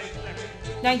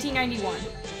 1991.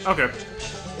 Okay.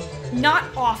 Not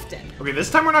often. Okay, this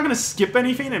time we're not gonna skip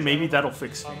anything, and maybe that'll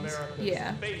fix things.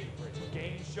 Yeah.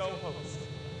 Game show host,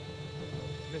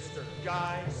 Mr.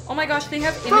 Guys. Oh my gosh, they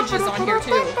have images on here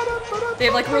too. They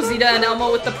have like Rosita and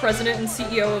Elmo with the president and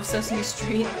CEO of Sesame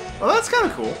Street. Oh, that's kind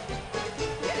of cool.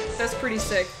 That's pretty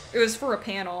sick. It was for a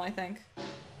panel, I think.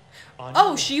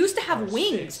 Oh, she used to have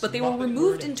wings, but they were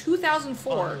removed in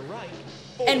 2004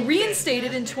 and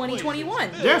reinstated in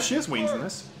 2021. Yeah, she has wings in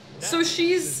this. So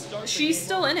she's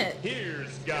still in it.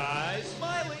 Here's Guy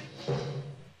smiling. Thank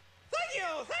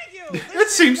you. It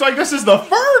seems like this is the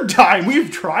third time we've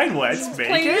tried Let's Make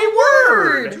a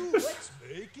Word. Let's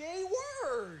make a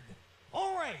word.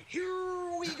 All right, here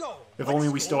we go. If only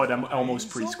we still had Elmo's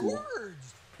preschool.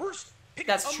 First, pick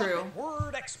That's a true.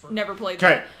 word expert. Never played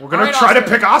Okay, that. we're gonna All right, try to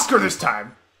Oscar. pick Oscar this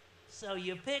time. So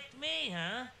you picked me,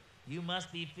 huh? You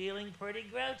must be feeling pretty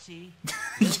grouchy.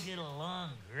 We'll get along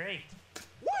great.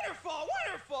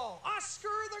 Wonderful! Oscar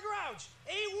the Grouch,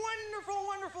 a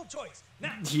wonderful choice.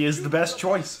 Now, He is the best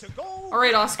choice. All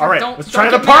right, Oscar. All right, don't, let's don't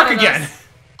try the get park mad at again. us.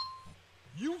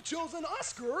 You've chosen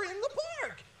Oscar in the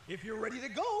park. If you're ready to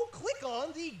go, click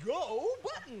on the Go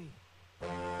button.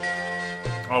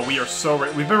 Oh, we are so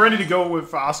ready. We've been ready to go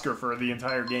with Oscar for the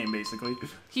entire game, basically.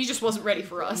 He just wasn't ready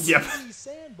for us. Yep. In the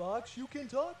sandbox, you can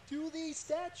talk to the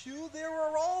statue. There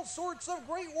are all sorts of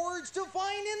great words to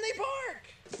find in the park.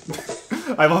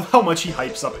 I love how much he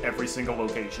hypes up every single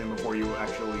location before you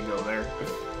actually go there.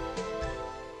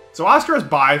 So Oscar is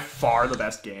by far the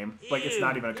best game. Like, it's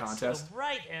not even a contest. It's so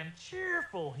bright and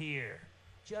cheerful here.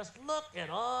 Just look at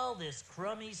all this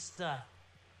crummy stuff.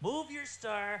 Move your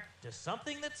star to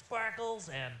something that sparkles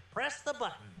and press the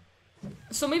button.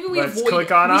 So maybe we Let's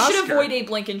click on we Oscar. should avoid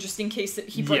Abe Lincoln just in case that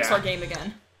he breaks Yeah. our game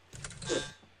again.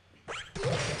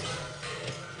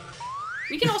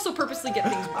 We can also purposely get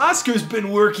things wrong. Oscar's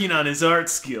been working on his art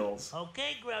skills.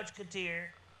 Okay, Grouchketeer,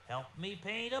 help me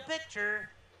paint a picture.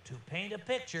 To paint a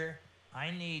picture, I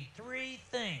need 3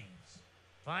 things.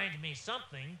 Find me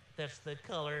something that's the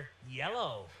color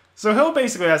yellow. So he'll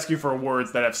basically ask you for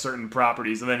words that have certain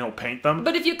properties, and then he'll paint them.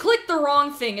 But if you click the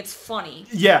wrong thing, it's funny.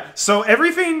 Yeah, so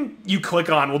everything you click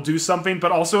on will do something,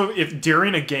 but also if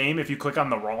during a game, if you click on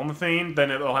the wrong thing,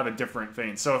 then it'll have a different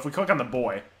thing. So if we click on the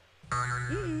boy...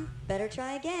 Better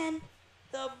try again.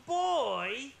 The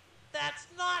boy? That's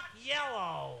not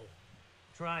yellow.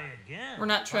 Try again. We're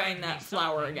not trying Find me that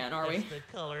flower something again, are we? that's the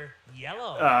color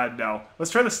yellow. no.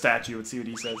 Let's try the statue and see what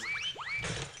he says.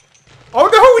 Oh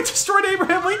no, we destroyed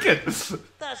Abraham Lincoln!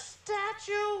 The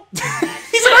statue?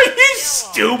 He's like, are you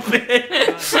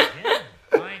stupid? Try again.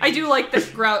 Find I do like the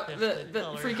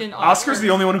freaking Oscar's the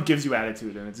only one who gives you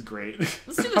attitude, and it's great. Let's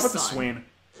do the How about the sun. Swain?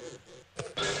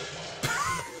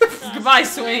 Goodbye,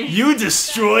 Swing. You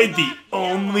destroyed the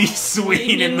only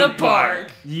Swain in the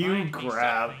park. You Find me grouch.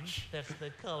 something that's the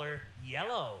color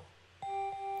yellow.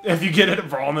 If you get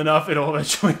it wrong enough, it'll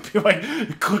eventually be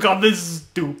like, click on this,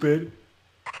 stupid.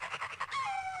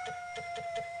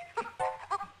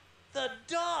 The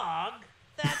dog?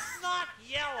 That's not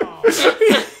yellow.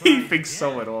 He thinks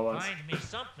so little of us. Find me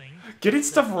something. Getting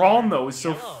stuff wrong, though, is so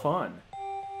Yellow. fun.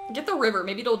 Get the river.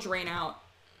 Maybe it'll drain out.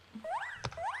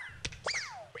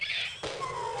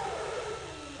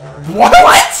 What?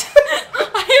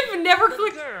 I have never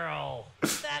clicked. Girl,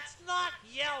 that's not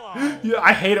yellow. Yeah,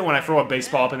 I hate it when I throw a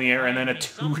baseball up in the air and then a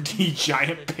 2D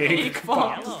giant pig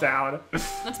falls down.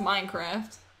 That's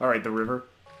Minecraft. Alright, the river.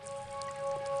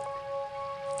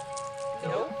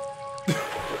 Nope.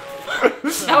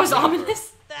 That was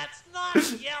ominous. That's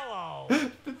not yellow.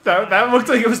 That looked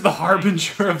like it was the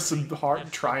harbinger of some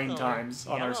hard, trying times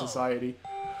on our society.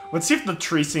 Let's see if the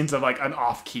tree seems like an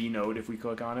off-key note if we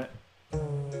click on it.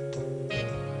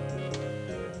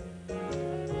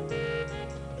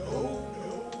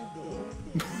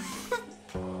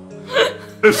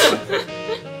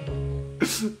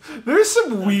 There's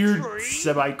some weird,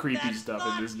 semi-creepy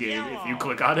stuff in this game if you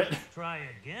click on it. Try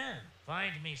again.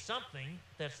 Find me something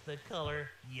that's the color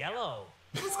yellow.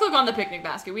 Let's click on the picnic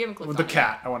basket. We haven't clicked With on the it.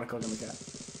 cat. I want to click on the cat.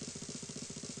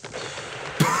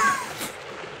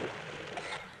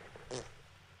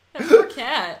 That poor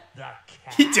cat. The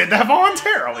cat. He did that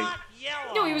voluntarily. Not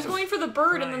yellow. No, he was going for the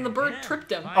bird, and then the bird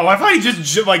tripped him. Oh, I thought he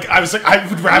just, like, I was like, I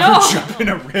would rather No. jump in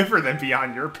a river than be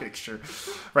on your picture.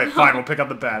 Right, fine, we'll pick up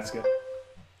the basket.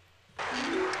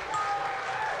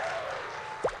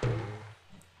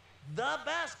 The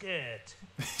basket.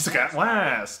 He's like, at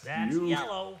last. That's You.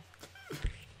 yellow.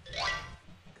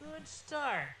 Good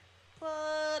start,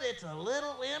 but it's a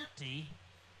little empty.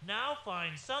 Now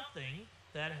find something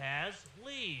that has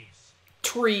leaves.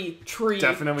 Tree.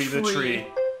 Definitely the tree.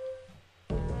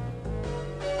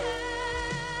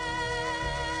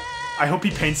 I hope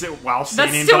he paints it while That's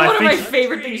singing, still but one I of my think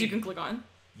favorite things you can click on.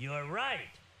 You're right.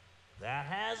 That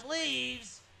has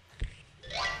leaves.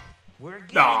 We're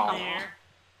getting Aw. there.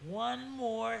 One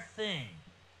more thing.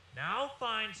 Now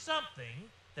find something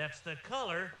that's the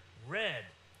color red.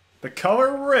 the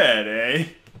color red, eh?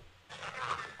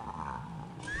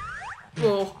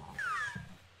 Oh.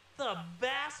 The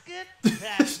basket?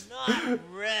 That's not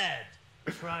red.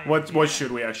 Try What again.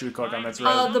 should we actually click on that's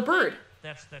red? The bird.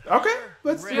 That's the color Okay,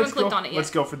 let's red. haven't let's clicked go. on it yet. Let's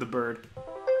go for the bird.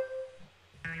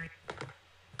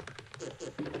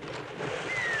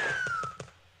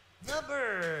 The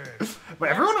bird. But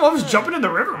everyone loves jumping in the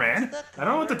river, man. I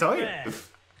don't know what to tell you. Red.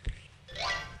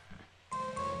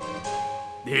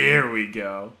 Here we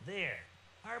go. There.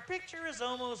 Our picture is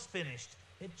almost finished.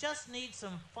 It just needs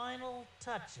some final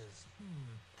touches.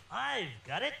 I've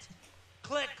got it.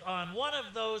 Click on one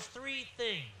of those three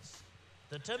things.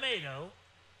 The tomato,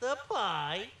 the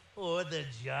pie, or the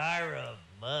jar of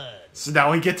mud. So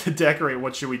now we get to decorate.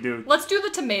 What should we do? Let's do the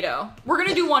tomato. We're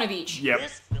gonna do one of each. Yep.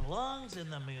 This belongs in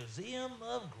the Museum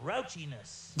of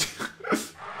Grouchiness.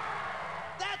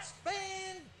 That's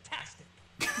fantastic.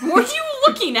 What are you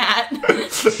looking at?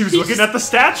 He was looking at the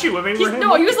statue of Abraham.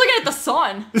 No, he was looking at the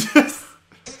sun.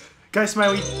 Guys,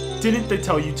 Smiley, didn't they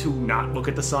tell you to not look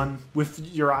at the sun with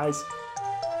your eyes?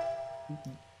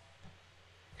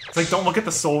 It's like, don't look at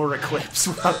the solar eclipse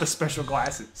without the special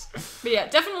glasses. But yeah,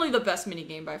 definitely the best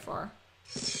minigame by far.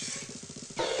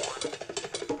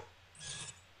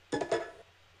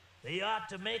 They ought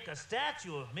to make a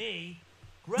statue of me.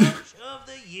 Grouch of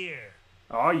the Year.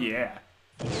 Oh, yeah.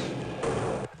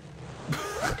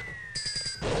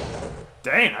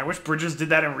 Dang, I wish Bridges did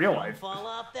that in real Don't life. fall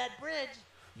off that bridge.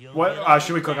 You'll What, get all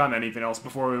should we click wet. on anything else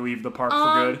before we leave the park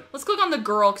for good? Let's click on the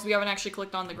girl, because we haven't actually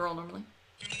clicked on the girl normally.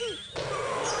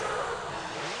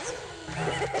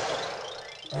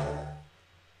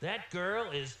 That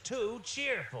girl is too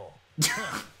cheerful.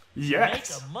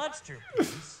 Yes. Make a monster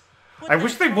piece. I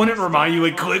wish they wouldn't remind you,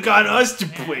 like, click on us to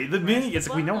play the mini. It's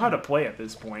like, we know how to play at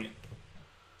this point.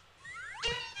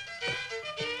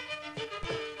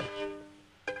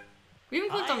 We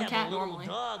haven't clicked on the cat a little normally.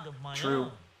 dog of my True.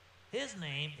 own. His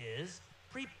name is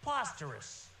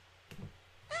Preposterous.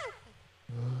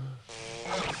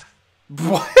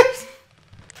 What?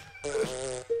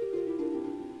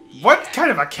 What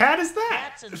kind of a cat is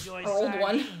that? Cats enjoy Our old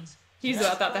one. sardines He's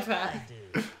just about that like fat.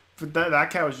 I do. But that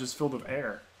cat was just filled with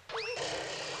air.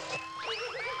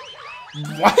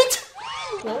 What?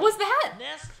 What was that?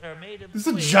 Nests are made of This is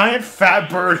a twigs. giant fat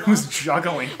bird who's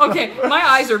juggling. Okay, my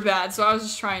eyes are bad, so I was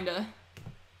just trying to...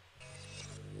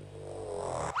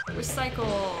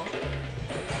 Recycle.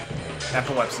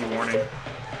 Epilepsy warning.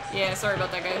 Yeah, sorry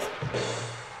about that, guys.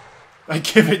 I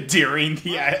give it during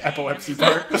the epilepsy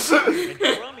part.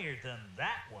 Crummier than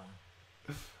that one.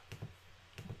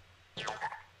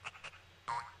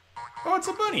 Oh, it's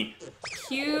a bunny.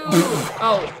 Cute.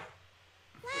 Oh.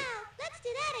 Wow, let's do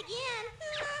that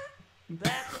again.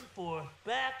 Back and forth,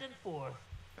 back and forth.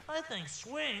 I think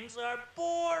swings are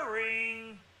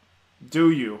boring.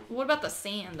 Do you? What about the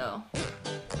sand, though?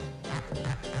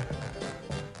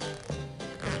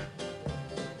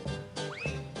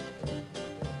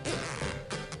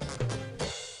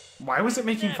 Why was it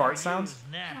making fart sounds?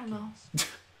 I don't know.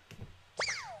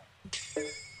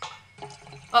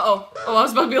 Uh-oh. Oh, I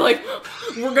was about to be like,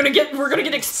 we're gonna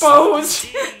get exposed.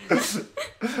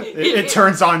 It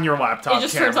turns on your laptop It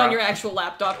just camera. turns on your actual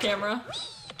laptop camera.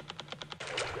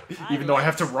 Even though I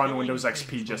have to run Windows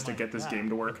XP just to get this game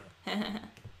to work.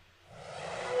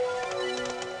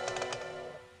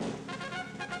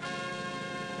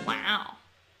 Wow.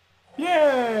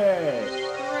 Yay!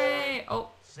 Hooray. Oh,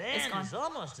 it's Sand gone. is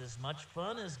almost as much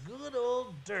fun as good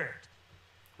old dirt.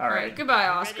 All Alright, right. goodbye,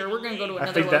 Oscar. We're gonna go to another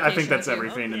I think location that's with you.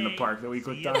 everything in the park that we See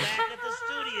clicked you on. back at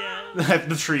the studio.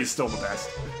 The tree is still the best.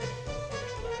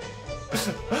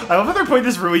 I love how they're playing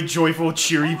this really joyful,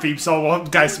 cheery theme song while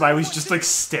Guy Smiley's just like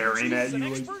staring at you.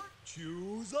 Like,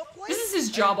 This is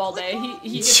his job all day.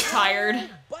 He gets tired.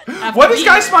 what is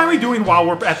Guy Smiley doing while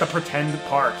we're at the pretend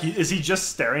park? Is he just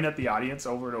staring at the audience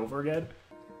over and over again?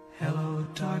 Hello,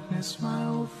 darkness, my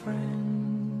old friend.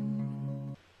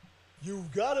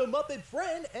 You've got a Muppet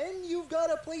friend, and you've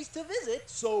got a place to visit,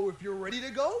 so if you're ready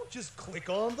to go, just click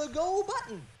on the go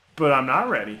button. But I'm not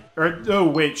ready. Oh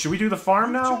wait, should we do the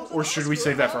farm now, or should we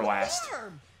save that for last?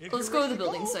 Let's go to the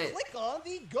building site. Click on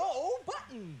the go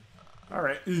button. All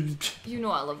right. You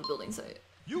know I love the building site.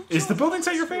 Is the building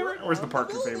site your favorite, or is the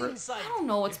park your favorite? I don't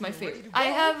know what's my favorite. I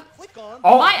have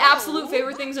Oh. my absolute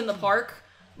favorite things in the park.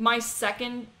 My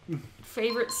second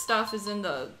favorite stuff is in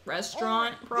the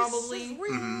restaurant, probably.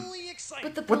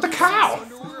 But the With the building cow. site's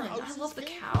so fun. I love the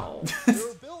cow.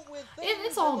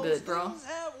 It's all good, bro.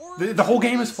 The whole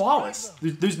game is flawless.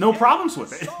 There's no problems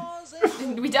with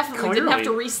it. We definitely didn't have to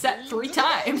Clearly. reset 3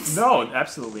 times. No,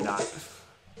 absolutely not.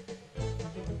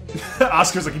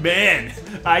 Oscar's like, man,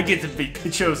 I get to be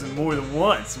chosen more than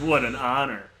once. What an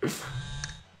honor.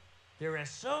 There are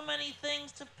so many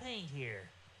things to paint here.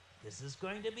 This is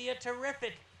going to be a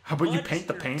terrific. How about you paint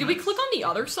the monster paint? Did we click on the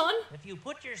other sun? If you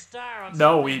put your star on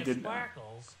No, something we that did not.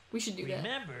 sparkles, We should do that.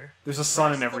 remember, There's a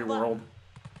sun in press the every button. world.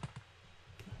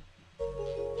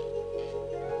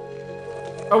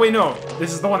 Oh wait, no.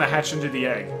 This is the one that hatched into the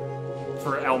egg.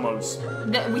 For Elmo's.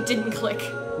 That we didn't click.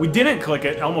 We didn't click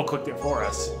it. Elmo clicked it for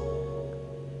us.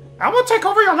 Elmo, take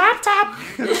over your laptop!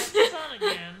 Sun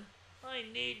again. I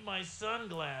need my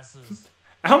sunglasses.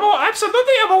 Elmo,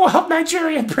 absolutely, Elmo will help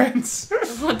Nigerian Prince.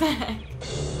 What the heck?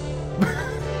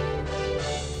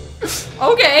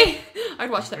 Okay,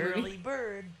 I'd watch that movie. Early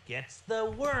bird gets the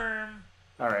worm.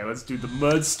 Alright, let's do the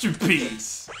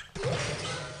masterpiece.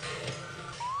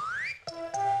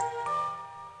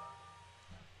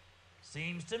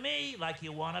 Seems to me like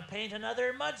you want to paint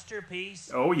another mudster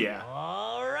piece. Oh yeah.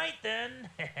 All right then.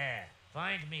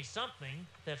 Find me something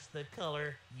that's the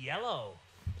color yellow.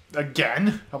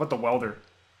 Again? How about the welder?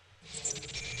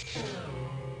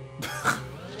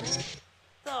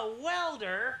 The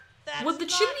welder? That's Would the not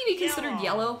chimney be considered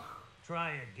yellow?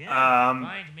 Try again. Um,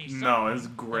 Find me no, something it's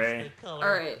gray. that's the color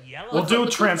All right. yellow. We'll do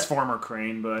let's- Transformer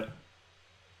Crane, but...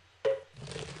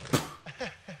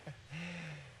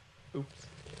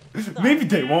 Maybe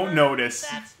they won't notice.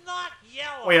 That's not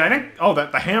yellow. Wait, I think... Oh,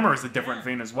 the hammer is a different Yeah,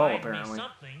 thing as well, find me apparently.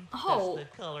 something Oh. that's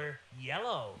the color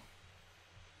yellow.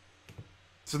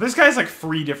 So this guy's like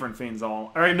 3 different things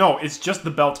all... Alright, no, it's just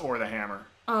the belt or the hammer.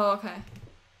 Oh, okay.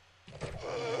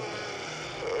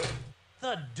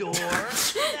 The door.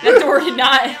 That door did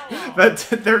not. But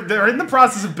they're in the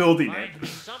process of building it. Find me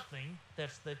something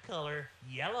that's the color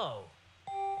yellow.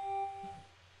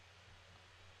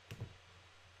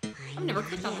 I've never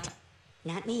clicked on that.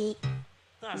 Not me.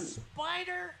 The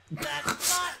spider?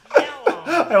 That's not yellow.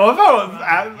 I love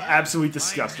how absolutely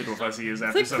disgusted with us he is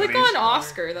after Click, some of click these. on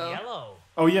Oscar though. Yellow.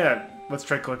 Oh yeah, let's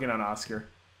try clicking on Oscar.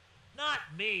 Not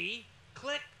me.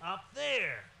 Click up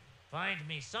there. Find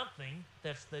me something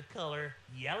that's the color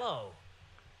yellow.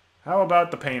 How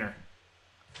about the painter?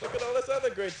 Look at all this other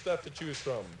great stuff to choose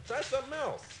from. Try something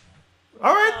else.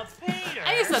 Alright, The painter?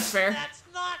 I guess that's fair. That's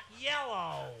not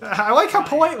yellow. I like how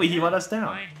politely he let us down.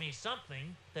 Find me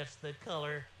something that's the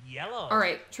color yellow. All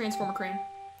right, Transformer Crane.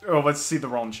 Oh, let's see the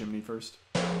wrong chimney first.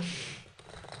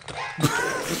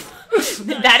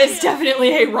 That is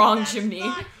definitely a wrong chimney.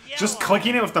 Not Just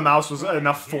clicking it with the mouse was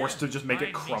enough force to just make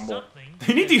it crumble.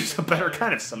 They need to use a better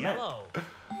kind of cement.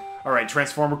 Alright,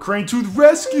 Transformer Crane to the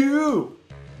rescue!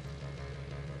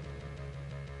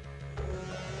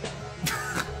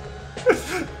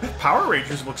 Power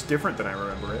Rangers looks different than I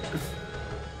remember it.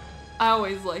 I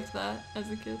always liked that as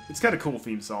a kid. It's got a cool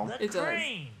theme song. It does.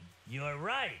 You're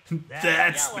right.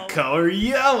 That's the color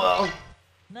yellow.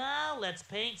 Now let's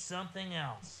paint something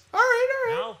else. Alright.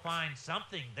 Now find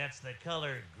something that's the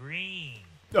color green.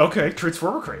 Okay,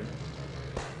 Transformer Crane.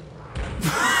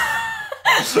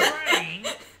 Green?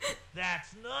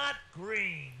 That's not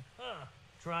green. Huh.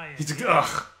 Try it. He's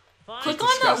ugh. Click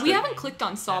on the. We haven't clicked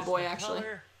on Sawboy actually.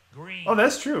 Green. Oh,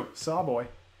 that's true. Sawboy.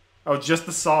 Oh, just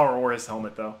the saw or his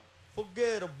helmet though.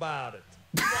 Forget about it.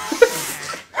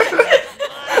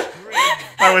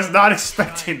 I was not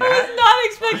expecting that. I was not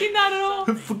expecting that at all.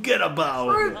 Forget about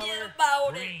it. Forget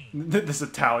about it. This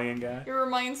Italian guy. It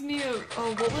reminds me of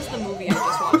what was the movie I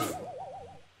just watched?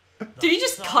 Did he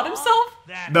just cut himself?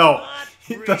 No,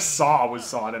 the saw was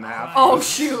sawed in half. Oh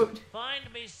shoot! Find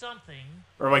me something.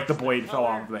 Or like the blade fell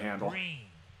off the handle.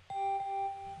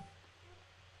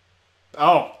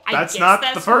 Oh, that's not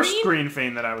the first green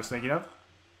thing that I was thinking of.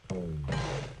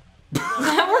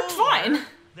 That worked fine.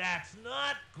 That's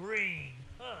not green.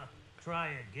 Huh.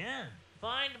 Try again.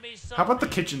 Find me something. How about the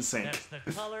kitchen sink? That's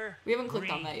the color We haven't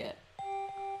clicked on that yet.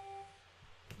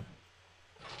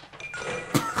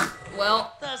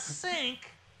 Well, the sink.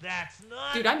 That's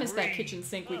not. Dude, I missed green. that kitchen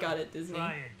sink we got at Disney.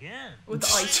 Try again. With the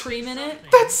ice cream in it.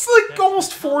 That's like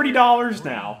almost $40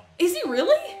 now. Is he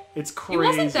really? It's crazy. It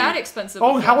wasn't that expensive.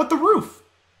 Oh, how about the roof?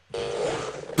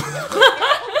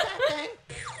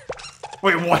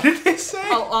 Wait, what did they say?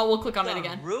 Oh, we'll click on it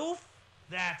again. Roof?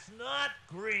 That's not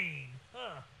green.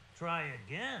 Huh. Try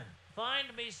again. Find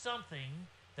me something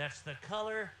that's the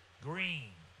color green.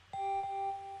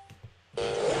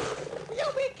 You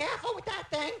be careful with that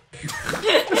thing.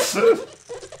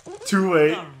 Too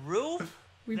late. The roof?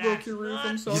 We broke your roof,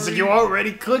 I'm sorry. He said you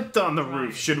already clicked on the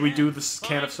roof. Should we do the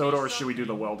can of soda or should we do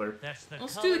the welder?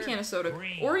 Let's do the can of soda.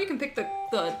 Or you can pick the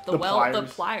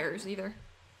pliers either.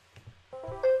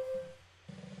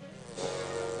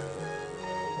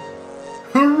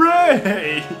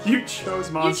 Hooray! You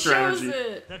chose Monster Energy.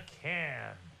 It. The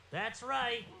can. That's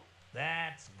right.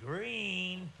 That's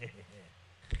green.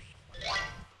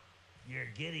 You're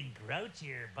getting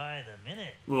grouchier by the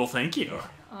minute. Well, thank you.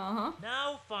 Uh-huh.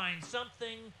 Now find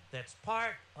something that's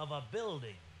part of a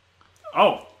building.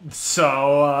 Oh,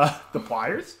 so, the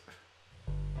pliers?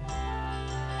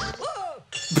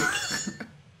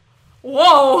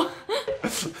 Whoa!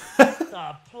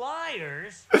 The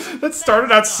pliers? That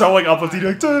started out sewing up with the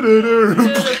like,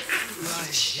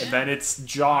 and then its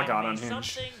jaw got unhinged.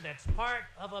 Something that's part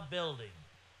of a building.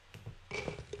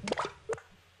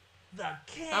 The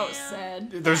can. That was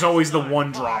sad. There's always the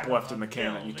one drop left in the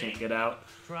can that you can't get out.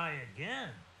 Try again.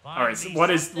 Alright, so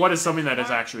what is something that is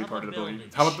actually part of the building?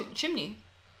 How about the chimney?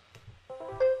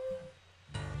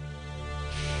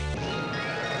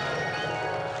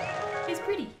 It's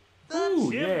pretty.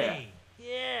 Ooh, yeah.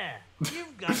 Yeah.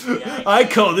 You've got the idea. I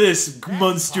call this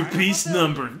monster piece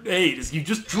number 8. You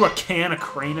just drew a can, a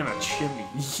crane, and a chimney.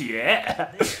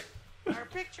 Yeah. Our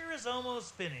picture is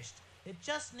almost finished. It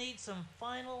just needs some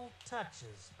final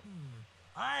touches.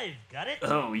 I've got it.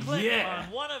 Oh, Click yeah.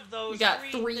 on one of those We got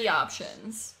three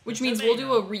options, which means we'll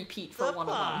do a repeat for one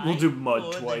of them. We'll do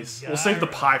mud twice. We'll save the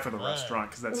pie for the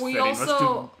restaurant because that's We fitting.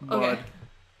 also- Let's do mud. okay.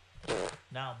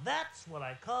 Now that's what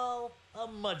I call a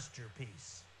mudster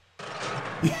piece.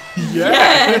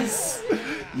 Yes.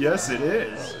 Yes, it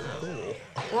is.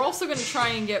 We're also going to try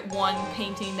and get one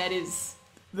painting that is...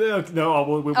 No,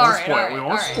 we won't spoil. We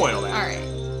won't spoil that.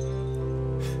 Alright.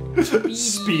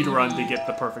 Speed run to get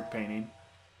the perfect painting.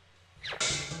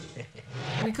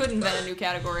 We could invent a new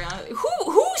category on it.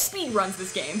 Who speed runs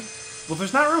this game? Well,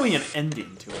 there's not really an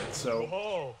ending to it, so...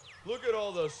 Oh, look at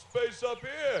all the space up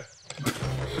here.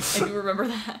 I do remember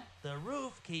that. The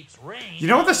roof keeps rain. You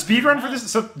know what the speed run for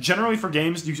this? So generally for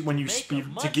games, when you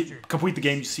complete the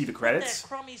game, you see the credits.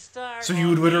 So you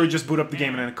would literally just boot up the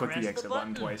game and then click the exit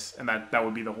button twice, and that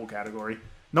would be the whole category.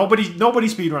 Nobody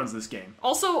speed runs this game.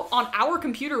 Also, on our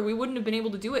computer, we wouldn't have been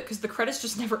able to do it because the credits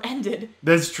just never ended.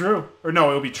 That's true. Or no,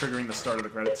 it'll be triggering the start of the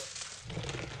credits.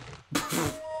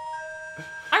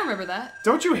 I remember that.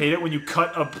 Don't you hate it when you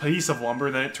cut a piece of lumber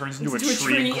and then it turns into a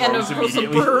tree and and grows a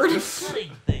immediately? bird.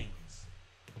 Cutting things.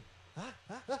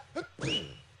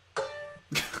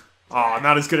 Aw,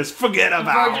 not as good as Forget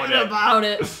About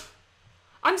It.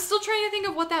 I'm still trying to think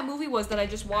of what that movie was that I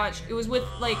just watched. It was with,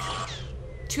 like,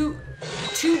 two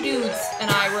dudes, and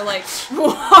I were like,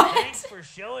 what? Thanks for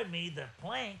showing me the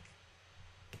plank.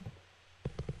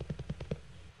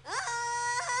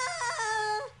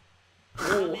 Ah!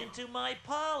 Come into my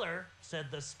parlor, said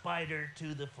the spider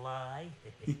to the fly.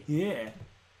 Yeah.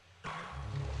 Oh,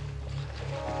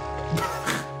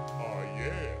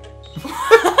 yeah.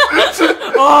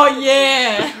 Oh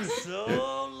yeah! So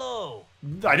low.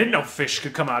 I didn't know fish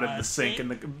could come out of the sink in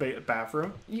the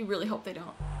bathroom. You really hope they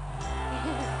don't.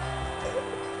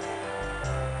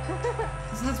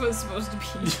 That's what it's supposed to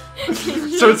be.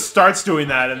 So it starts doing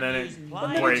that and then it And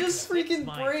then it breaks. just freaking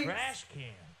My breaks. trash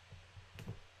can.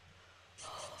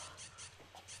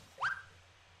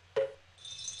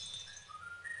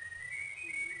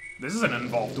 This is an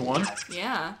involved one.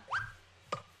 Yeah.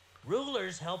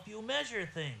 Rulers help you measure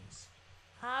things.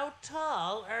 How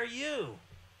tall are you?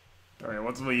 All right,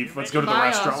 let's leave. Let's go to the Bye,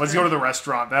 restaurant. Let's Oscar. go to the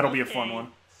restaurant. That'll be a fun Okay, one.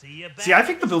 See, you See, I back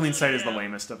think at the building site is the studio.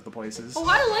 lamest of the places. Oh,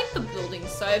 I like the building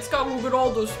site. It's got look at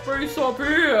all the space up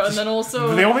here, and then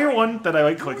also. The only one that I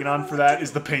like clicking on for that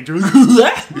is the painter.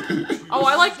 Oh,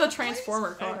 I like the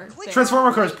transformer car. thing.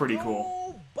 Transformer car is pretty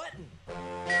cool. Button.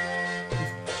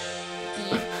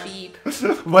 Beep beep.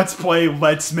 Let's play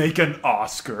Let's Make an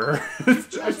Oscar.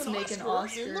 Let's make an in the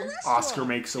Oscar. restaurant. Oscar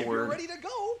makes a If word. you're ready to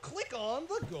go, click on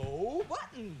the go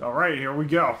button. All right, here we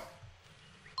go.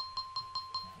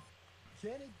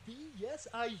 Can it be? Yes,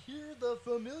 I hear the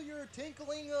familiar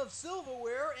tinkling of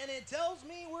silverware, and it tells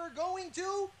me we're going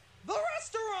to the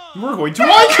restaurant. We're going to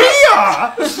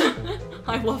IKEA!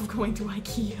 I love going to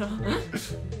IKEA.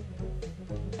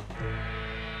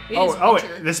 It is Oh,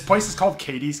 winter. this place is called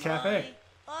Katie's Cafe.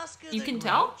 Oscar You the can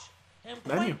tell? Grouch am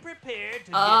Menu. quite prepared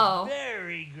to Oh. get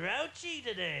very grouchy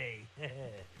today.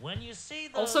 When you see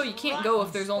those Also, you can't go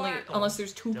if there's only sparkles, unless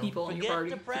there's 2 don't people in your forget party.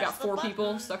 to If you press got the 4 people,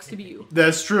 button. sucks to be you.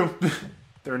 That's true.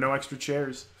 There are no extra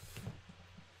chairs.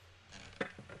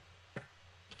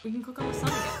 We can click on the sun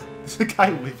again. There's a guy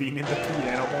living in the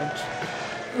piano bench.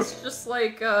 It's just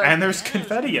like And there's Pianos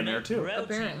confetti can in there make too. grouchy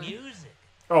Apparently. music.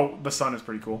 Oh, the sun is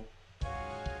pretty cool.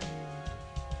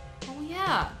 oh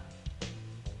yeah.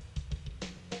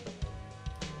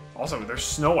 Also, there's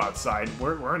snow outside.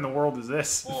 Where in the world is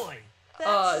this? Boy, that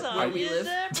where sun we is live.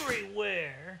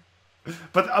 everywhere.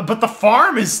 But the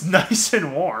farm is nice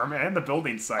and warm, and the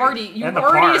building site. Artie, you've and the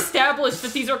already park. established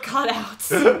that these are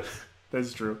cutouts.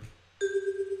 That's true.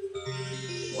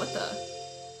 What the?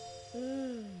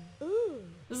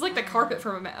 This is like the carpet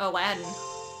from Aladdin.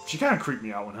 She kind of creeped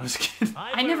me out when I was a kid.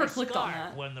 I never wear a clicked on scarf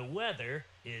that. when the weather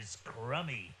is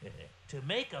crummy. To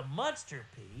make a monster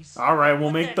piece. All right, we'll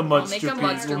put make that the We'll make monster a piece.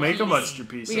 monster We'll make a piece. monster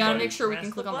piece. We gotta somebody. make sure we Press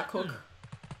can click the on the button. cook.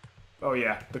 Oh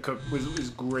yeah, the cook is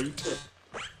great.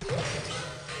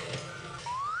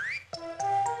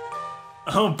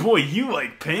 Oh boy, you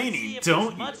like See painting, if don't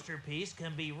this you? monster piece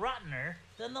can be rottener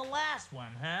than the last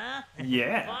one, huh?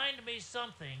 Yeah. Find me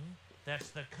something that's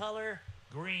the color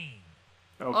green.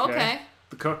 Okay.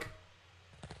 The cook.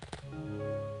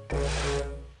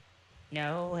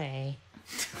 No way.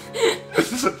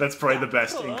 That's probably the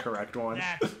best incorrect one.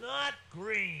 That's not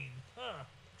green. Huh.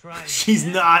 Try She's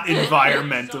again. not Find me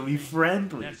environmentally something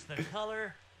friendly. That's the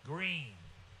color green.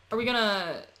 Are we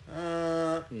gonna?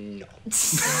 No. Waiter,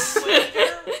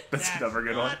 That's another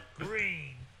good one. not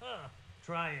green. Huh.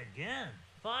 Try again.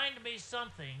 Find me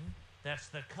something that's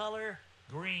the color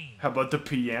green. How about the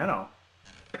piano?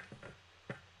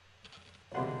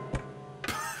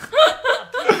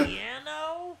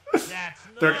 Piano? That's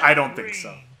not I don't think green.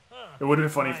 so. Huh. It would have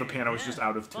been funny if the Try piano was again. just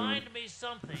out of tune. Find me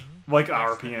something Like that's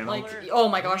our the piano. Like, color oh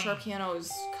my gosh, our green. piano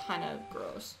is kind of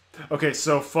gross. Okay,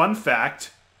 so fun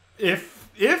fact: if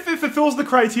it fulfills the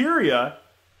criteria,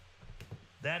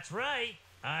 That's right.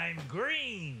 I'm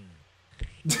green.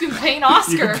 You can paint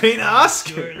Oscar. you can paint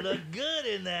Oscar. Sure look good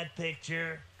in that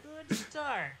picture. Good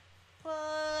start.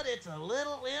 But it's a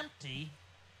little empty.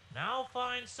 Now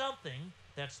find something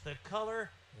that's the color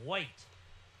white.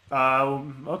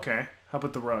 Okay. How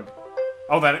about the rug?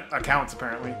 Oh, that counts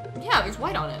apparently. Yeah, there's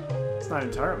white on it. It's not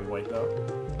entirely white though.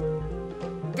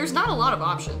 There's not a lot of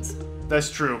options.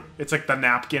 That's true. It's like the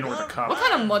napkin or the What cup.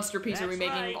 kind of monster piece are we That's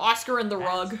making? right. Oscar and the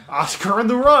rug. Oscar and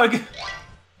the rug.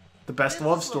 The best This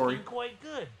love is story. looking quite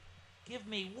good. Give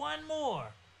me one more.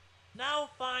 Now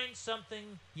find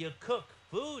something you cook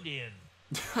food in.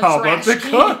 How about the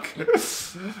trash cook?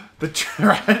 The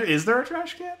trash. Is there a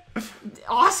trash can?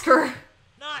 Oscar.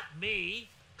 Not me.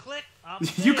 Click up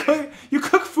You there.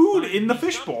 cook food Find in the me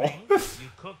fishbowl. something You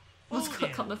cook Let's food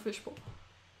click in. on the fishbowl.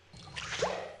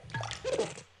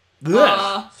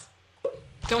 Ugh.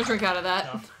 Don't drink out of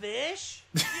that. The fish?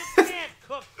 You can't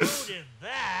cook food in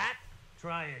that.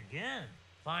 Try again.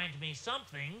 Find me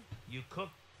something you cook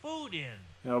food in.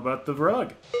 How about the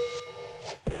rug?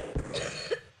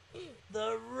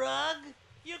 The rug?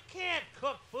 You can't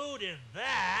cook food in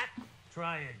that.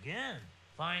 Try again.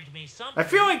 Find me something. I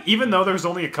feel like even though there's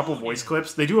only a couple voice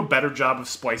clips, they do a better job of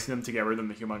splicing them together than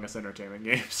the Humongous Entertainment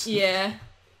games. Yeah.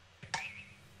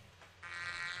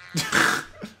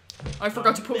 I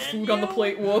forgot to put food on the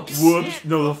plate. Whoops. Whoops.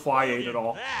 No, the fly ate it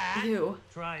all. Ew.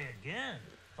 Try again.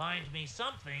 Find me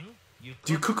something.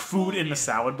 Do you cook food in the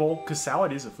salad bowl? Because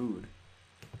salad is a food.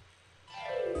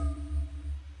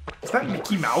 Is that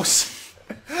Mickey Mouse?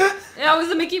 Yeah, it was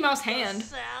the Mickey Mouse hand.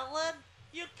 Salad?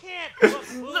 You can't cook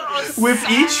food. With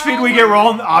each feed we get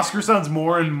wrong, Oscar sounds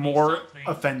more and more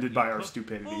offended by our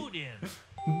stupidity.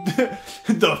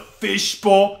 The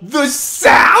fishbowl, the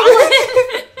salad.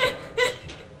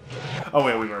 Oh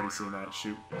wait, we've already seen that.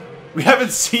 Shoot, we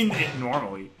haven't seen it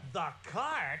normally. The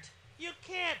cart? You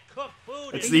can't cook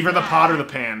food. It's either the pot or the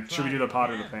pan. Should we do the pot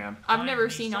or the pan? I've never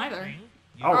seen either.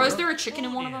 Oh, or is really? there a chicken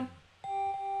in one of them?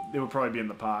 It would probably be in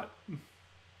the pot.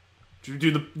 Should we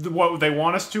do the what they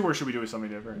want us to, or should we do something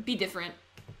different? Be different.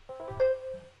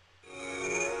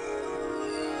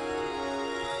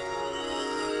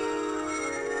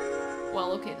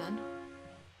 Well, okay then.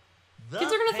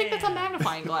 Kids are gonna think that's a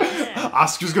magnifying glass.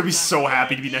 Oscar's gonna be so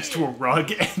happy to be next to a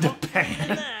rug and a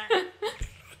pan.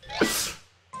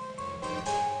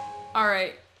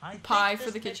 Alright, pie for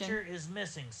this the kitchen. picture is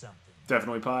missing something.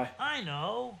 Definitely pie. I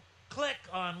know. Click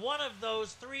on one of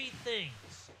those three things.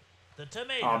 The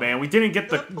tomato. Oh man, we didn't get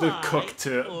the cook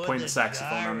to play the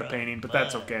saxophone on the painting, but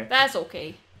that's okay. That's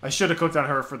okay. I should have clicked on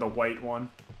her for the white one.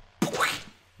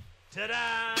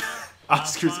 Ta-da!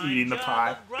 Oscar's eating the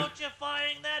pie.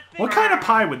 That What kind of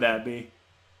pie would that be?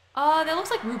 That looks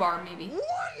like rhubarb, maybe.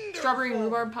 Wonderful. Strawberry and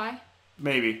rhubarb pie.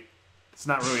 Maybe. It's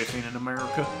not really a thing in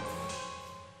America.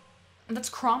 And that's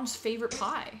Crom's favorite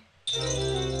pie.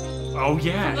 Oh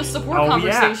yeah. From the support oh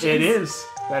conversations. Yeah, it is.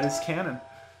 That is canon.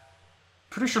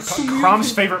 Pretty sure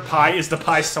Crom's favorite pie is the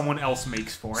pie someone else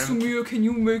makes for him. Sumia, can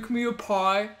you make me a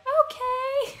pie?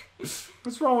 Okay.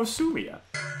 What's wrong with Sumia?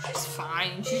 She's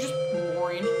fine. She's just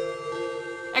boring.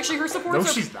 Actually, her supports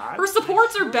No, are she's not. Her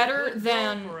supports are better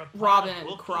than Robin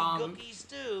and Crom.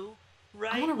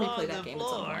 Right I want to replay that game at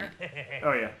some point.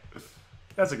 Oh yeah.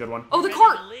 That's a good one. Oh, the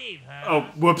cart! Oh,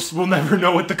 whoops. We'll never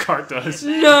know what the cart does.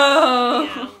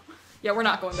 No! Yeah, we're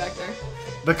not going back there.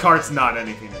 The cart's not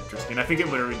anything interesting. I think it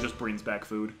literally just brings back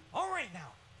food. Alright now,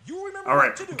 you remember Alright,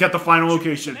 what to do. get the final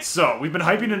location. So, we've been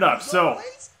hyping it up. So,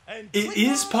 it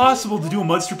is possible to do a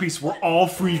masterpiece where all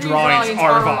free drawings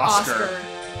are of Oscar.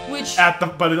 Which...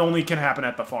 But it only can happen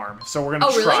at the farm. So we're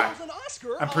gonna try.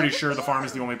 I'm pretty sure the farm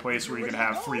is the only place where you can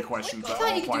have free questions that I thought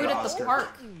all you could apply do it to at the Oscar.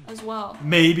 park as well.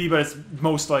 Maybe, but it's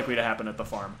most likely to happen at the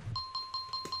farm.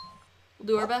 We'll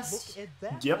do our best. Look at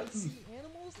that. Yep. I see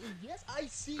animals, and yes, I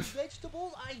see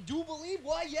vegetables. I do believe,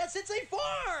 why, yes, it's a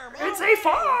farm. It's a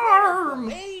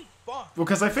farm! A farm.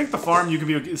 Because I think the farm you can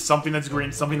be something that's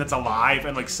green, something that's alive,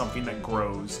 and like something that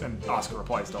grows, and Oscar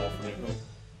applies to all three of them.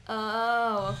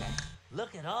 Oh, okay.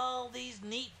 Look at all these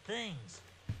neat things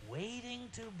waiting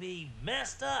to be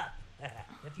messed up.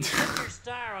 If you put your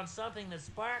star on something that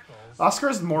sparkles... Oscar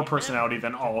has more personality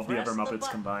than all of the other Muppets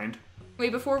combined.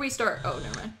 Wait, before we start... Oh,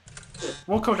 never mind.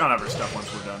 We'll click on other stuff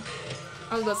once we're done.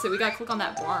 I was about to say, we gotta click on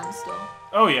that barn still.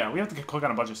 Oh yeah, we have to click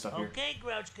on a bunch of stuff here. Okay,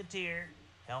 Grouch-Katir,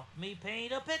 help me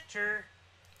paint a picture.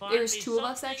 Find There's me two of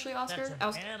us, something actually, Oscar.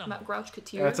 that's an animal.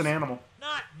 Grouch-Katir. Yeah, that's an animal.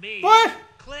 Not me. What?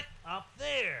 Click up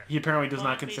there. He apparently does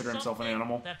not Find me consider himself an something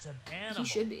animal. That's an animal. He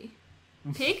should be.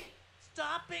 Pig?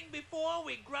 Stopping before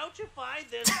we grouchify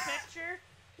this picture?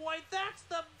 Why, that's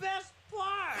the best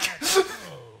part.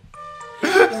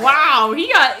 Wow,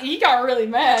 he got really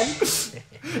mad. If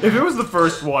it was the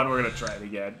first one, we're gonna try it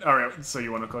again. Alright, so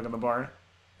you want to click on the barn?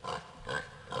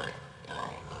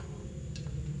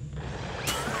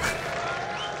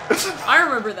 I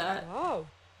remember that. Oh.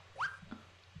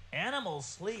 Animals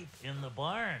sleep in the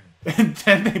barn. And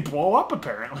then they blow up,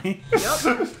 apparently.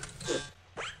 Yep.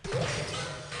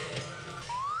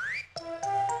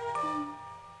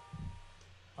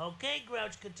 Okay,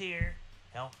 Grouch-Katir,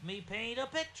 help me paint a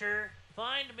picture.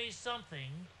 Find me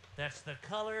something that's the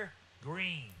color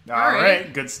green.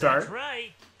 Alright, good start. That's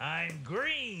right, I'm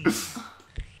green.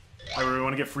 I really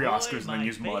want to get free Boy, Oscars and then my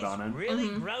use mud face on it. really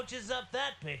grouches up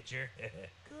that picture.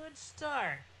 Good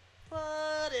start,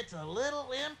 but it's a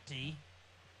little empty.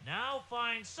 Now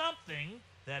find something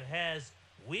that has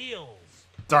wheels.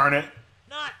 Darn it.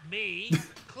 Not me.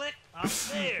 Click up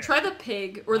there. Try the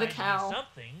pig or the Find me cow.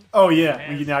 something Oh yeah,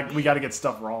 that we got to get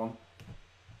stuff wrong.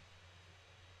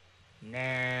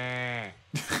 Nah.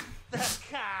 The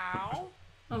cow?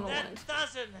 I don't know That what.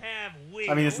 doesn't have wheels.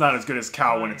 I mean, it's not as good as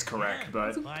cow when it's correct,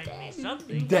 but... Find me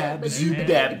something. Dab, that zoom, has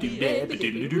dab, wheels. doo, dab, doo,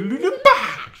 doo, doo, doo, doo,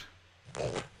 bah!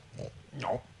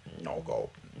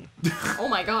 Oh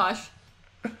my gosh.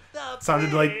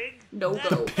 Sounded like No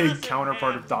the go. pig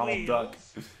counterpart of Donald Duck.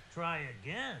 Try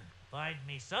again. Find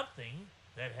me something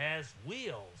that has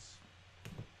wheels.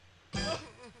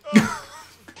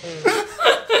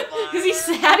 Is he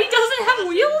sad he doesn't have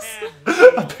wheels?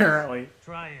 Apparently.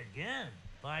 Try again.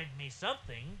 Find me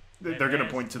something. They're gonna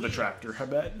point to the tractor, I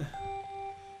bet.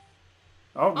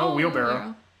 Oh, no,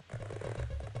 wheelbarrow.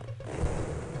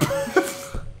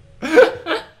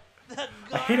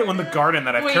 I hate it when the garden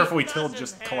that I've carefully tilled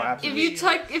just collapses. If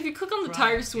you click on the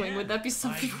tire swing, would that be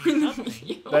something for the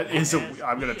video? That is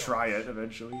I'm gonna try it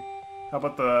eventually. How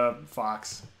about the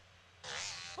fox?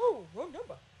 Oh, wrong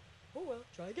number. Oh well,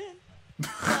 try again. The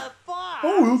fox.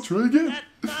 Oh, we'll try again. That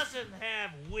doesn't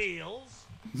have wheels.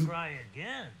 Try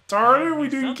again. Darn it, we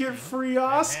didn't get free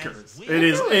Oscars.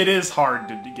 It is hard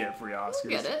to get free Oscars.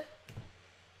 Get it?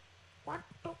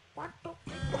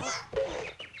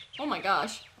 Oh my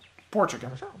gosh. Poor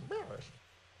chicken.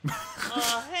 A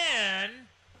hen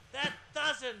that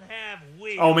doesn't have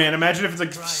wheels. Oh man, imagine if it's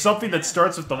like something that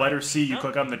starts with the letter C, you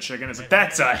click on the chicken, it's like,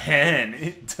 that's a hen.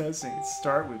 It doesn't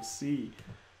start with C.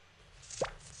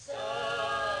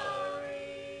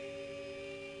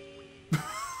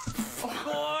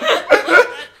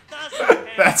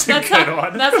 That's a good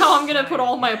one. That's how I'm gonna put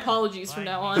all my apologies from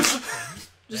now on.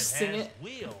 Just sing it.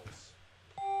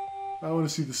 I want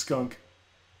to see the skunk.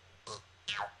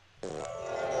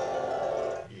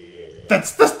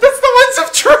 That's the Lens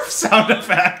of Truth sound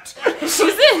effect. Is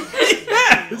it?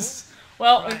 Yes.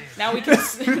 Well, now we can.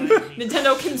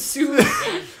 Nintendo can sue.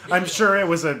 I'm sure it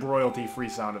was a royalty-free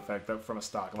sound effect from a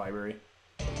stock library.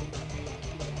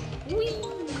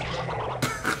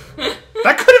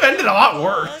 That could have ended a lot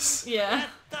worse. Yeah.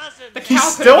 He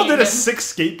still did a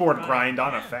 6 skateboard grind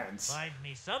on a fence. Find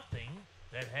me something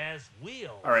that has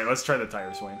wheels. All right, let's try the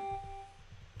tire swing.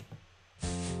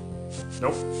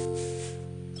 Nope.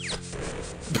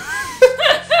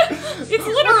 It's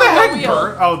literally what the heck, a wheel.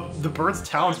 bird? Oh, the bird's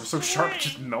talons were so sharp, it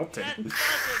just melted. Do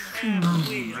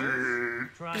we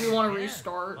want to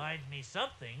restart? Find me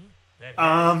something that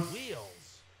has wheels.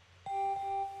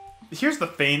 Here's the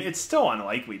thing, it's still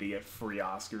unlikely to get free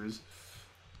Oscars.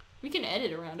 We can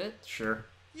edit around it. Sure.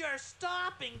 You're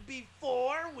stopping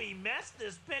before we mess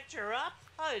this picture up?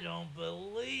 I don't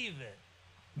believe it.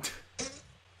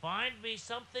 Find me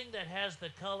something that has the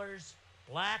colors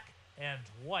black and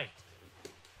white.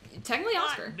 Technically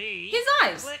Oscar. Not me. His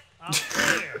eyes. Click up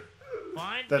there.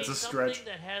 Find That's me a stretch.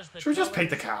 something that has the Should we just colors paint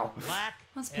the cow? Black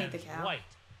Let's paint the and cow. white.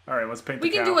 All right, let's paint We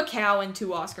the cow. can do a cow and 2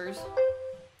 Oscars.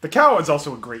 The cow is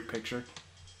also a great picture.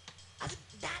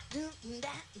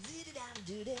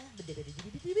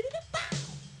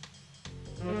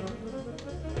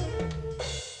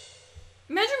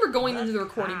 Imagine we're going into the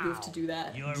recording booth to do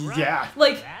that. Yeah.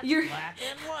 Like, you're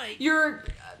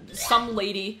some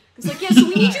lady. It's like, yeah, so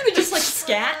we need you to just, like,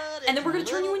 scat, and then we're gonna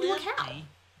turn you into a cow.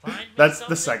 That's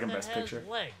the second best picture.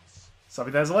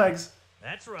 Something that has legs.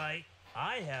 That's right.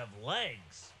 I have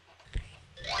legs.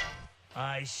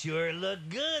 I sure look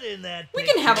good in that We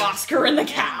picture. can have Oscar and the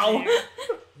cow.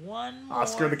 One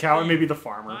Oscar more the cow and thing. maybe the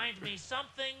farmer. Find me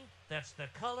something that's the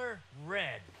color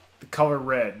red. The color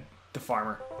red. The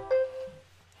farmer.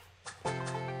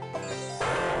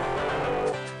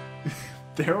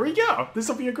 There we go. This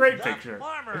will be a great The picture.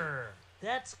 farmer.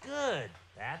 That's good.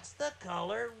 That's the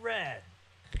color red.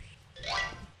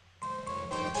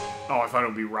 Oh, I thought it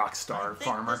would be Rockstar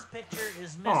Farmer. This picture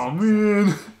is missing. Oh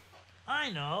man.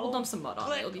 I know. We'll dump some mud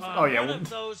on it. It'll be Click fine. on Oh, yeah, one we'll- of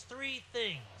those 3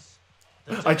 things.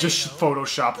 I just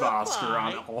photoshopped the Oscar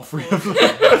on all 3 of them.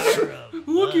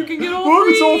 Look, you can get all Look,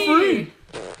 free. it's all free.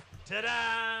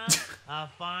 Ta-da! A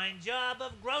fine job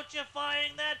of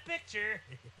grouchifying that picture.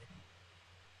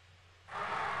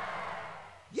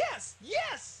 Yes,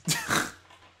 yes.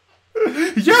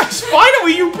 Yes,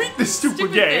 finally you beat this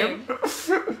stupid Stupid game.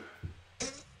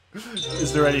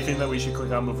 Is there anything that we should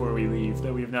click on before we leave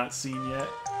that we have not seen yet?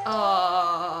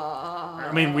 I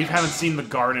mean, we haven't seen the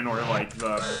garden or like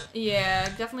the... Yeah,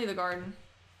 definitely the garden.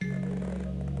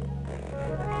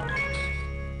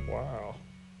 Wow,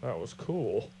 that was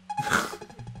cool.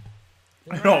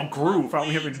 It all grew without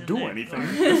me having to do anything.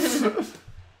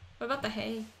 What about the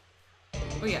hay?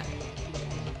 Oh yeah.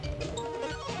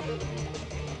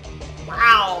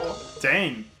 Wow.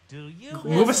 Dang. Do you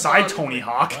Move Yes, aside, bug. Tony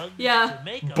Hawk. Yeah.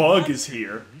 Bug is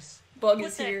here. Bug Put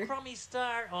is that here. crummy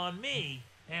star on me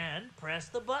and press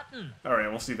the button. Alright,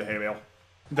 we'll see the hay bale.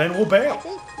 Then we'll bail.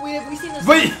 Wait, have we seen this?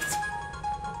 Wait!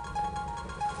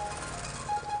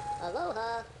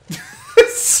 Aloha.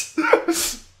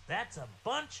 That's a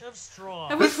bunch of straw.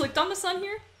 Have we clicked on the sun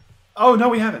here? Oh, no,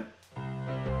 we haven't.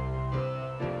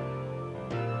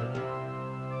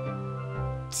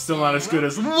 Still not as good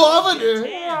as loving it.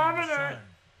 Son.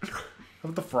 How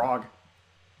about the frog?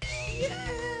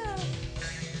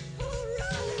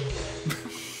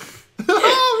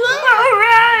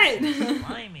 Alright!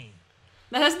 Slimy.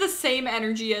 That has the same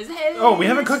energy as hey. Oh, we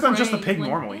haven't clicked on just the Franklin. pig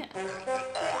normally.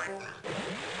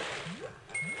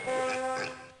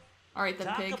 Alright then,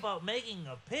 Talk pig. about making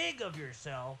a pig of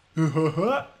yourself.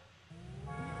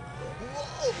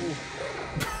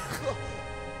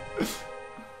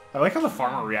 I like how the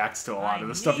farmer reacts to a lot of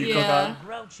the stuff you cook Yeah. on.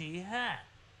 Grouchy hat.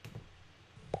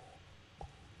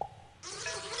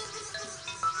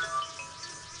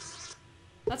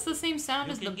 That's the same sound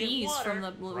You as the can get bees water from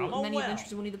the from a Many well.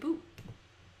 Adventures of Winnie the Pooh.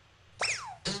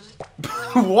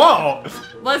 Whoa!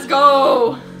 Let's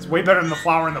go! It's way better than the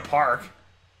flower in the park.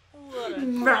 What a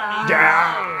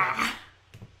Yeah.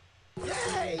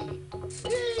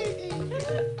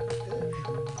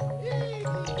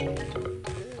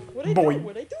 What I Boy. do?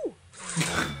 What I do?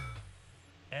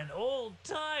 An old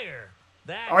tire.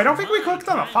 That's Oh, I don't think we my clicked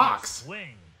on a kind of fox.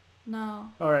 Swing. No.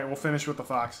 Alright, we'll finish with the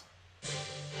fox.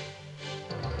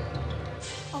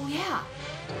 Oh yeah.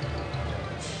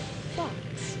 Fox.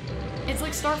 It's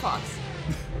like Star Fox.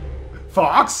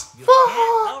 Fox? You Fox!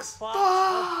 can't outfox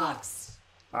a fox.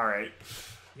 Alright.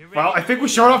 You ready Well, I to think we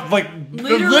do showed it? off, like,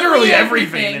 Literally literally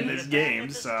everything in everything. this Back game, at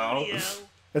the so... studio.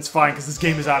 It's fine, because this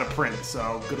game is out of print,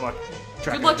 so good luck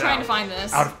tracking Good luck it trying down. to find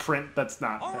this. Out of print, that's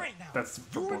not... All right now. That's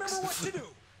for you remember books. what to do.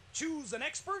 Choose an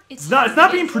expert. It's It's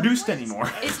not being produced anymore.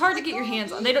 It's hard to get your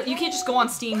hands on. They don't. You can't just go on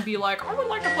Steam and be like, I would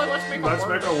like to play Let's Make a Let's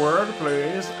Word. make a word,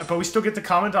 please. But we still get to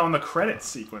comment on the credits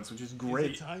sequence, which is Is it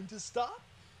great. time to stop?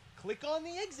 Click on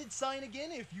the exit sign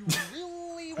again if you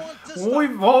really want to Well,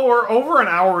 stop. well, we're over an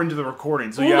hour into the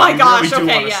recording, so Oh yeah, my we gosh, really do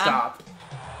okay, want to yeah. stop.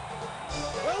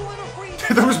 Well, I'm afraid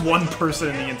There was one person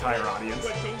in the entire audience.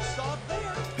 But don't stop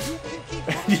there. You can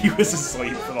keep He was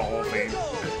asleep for the whole thing.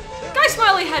 Guy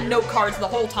Smiley had note cards the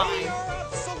whole time.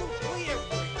 absolutely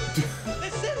everything.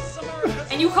 This is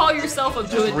America's And you call yourself a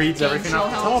good reads game everything show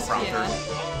off the host? teleprompter. Yeah.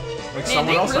 Like Man, someone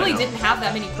they else I really know. didn't have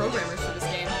that many programmers for this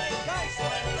game.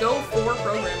 Go 4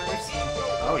 programmers.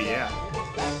 Oh yeah.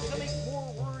 to make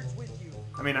more words with you.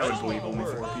 I mean, I would believe only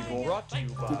 4 people Brought to you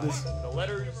by did this. the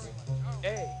letters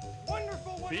A,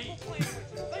 Wonderful, B, wonderful players.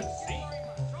 Thanks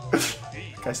C,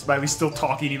 D. Guy Smiley's still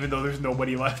talking even though there's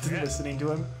nobody left listening to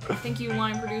him. Thank you,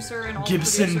 line producer and all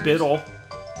Gibson producers. Biddle.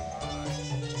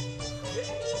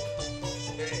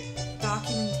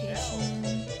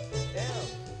 Documentation.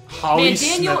 Holly Man,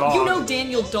 Daniel, Smithog. you know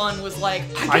Daniel Dunn was like,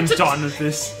 I'm done with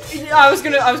this. I was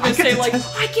gonna get say to like,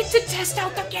 test- I get to test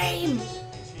out the game.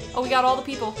 Oh, we got all the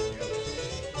people.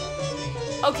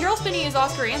 Oh, Carol Spinney is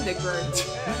Oscar and Big Bird.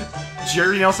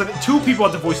 Jerry Nelson. 2 people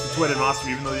had to voice the Twit and Oscar,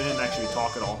 even though they didn't actually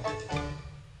talk at all.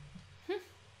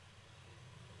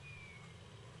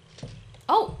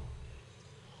 Oh,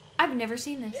 I've never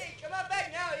seen this. Hey, come on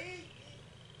back now, E.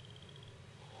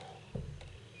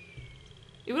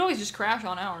 It would always just crash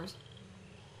on ours.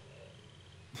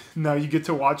 Now you get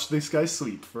to watch this guy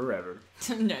sleep forever.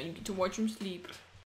 Now you get to watch him sleep.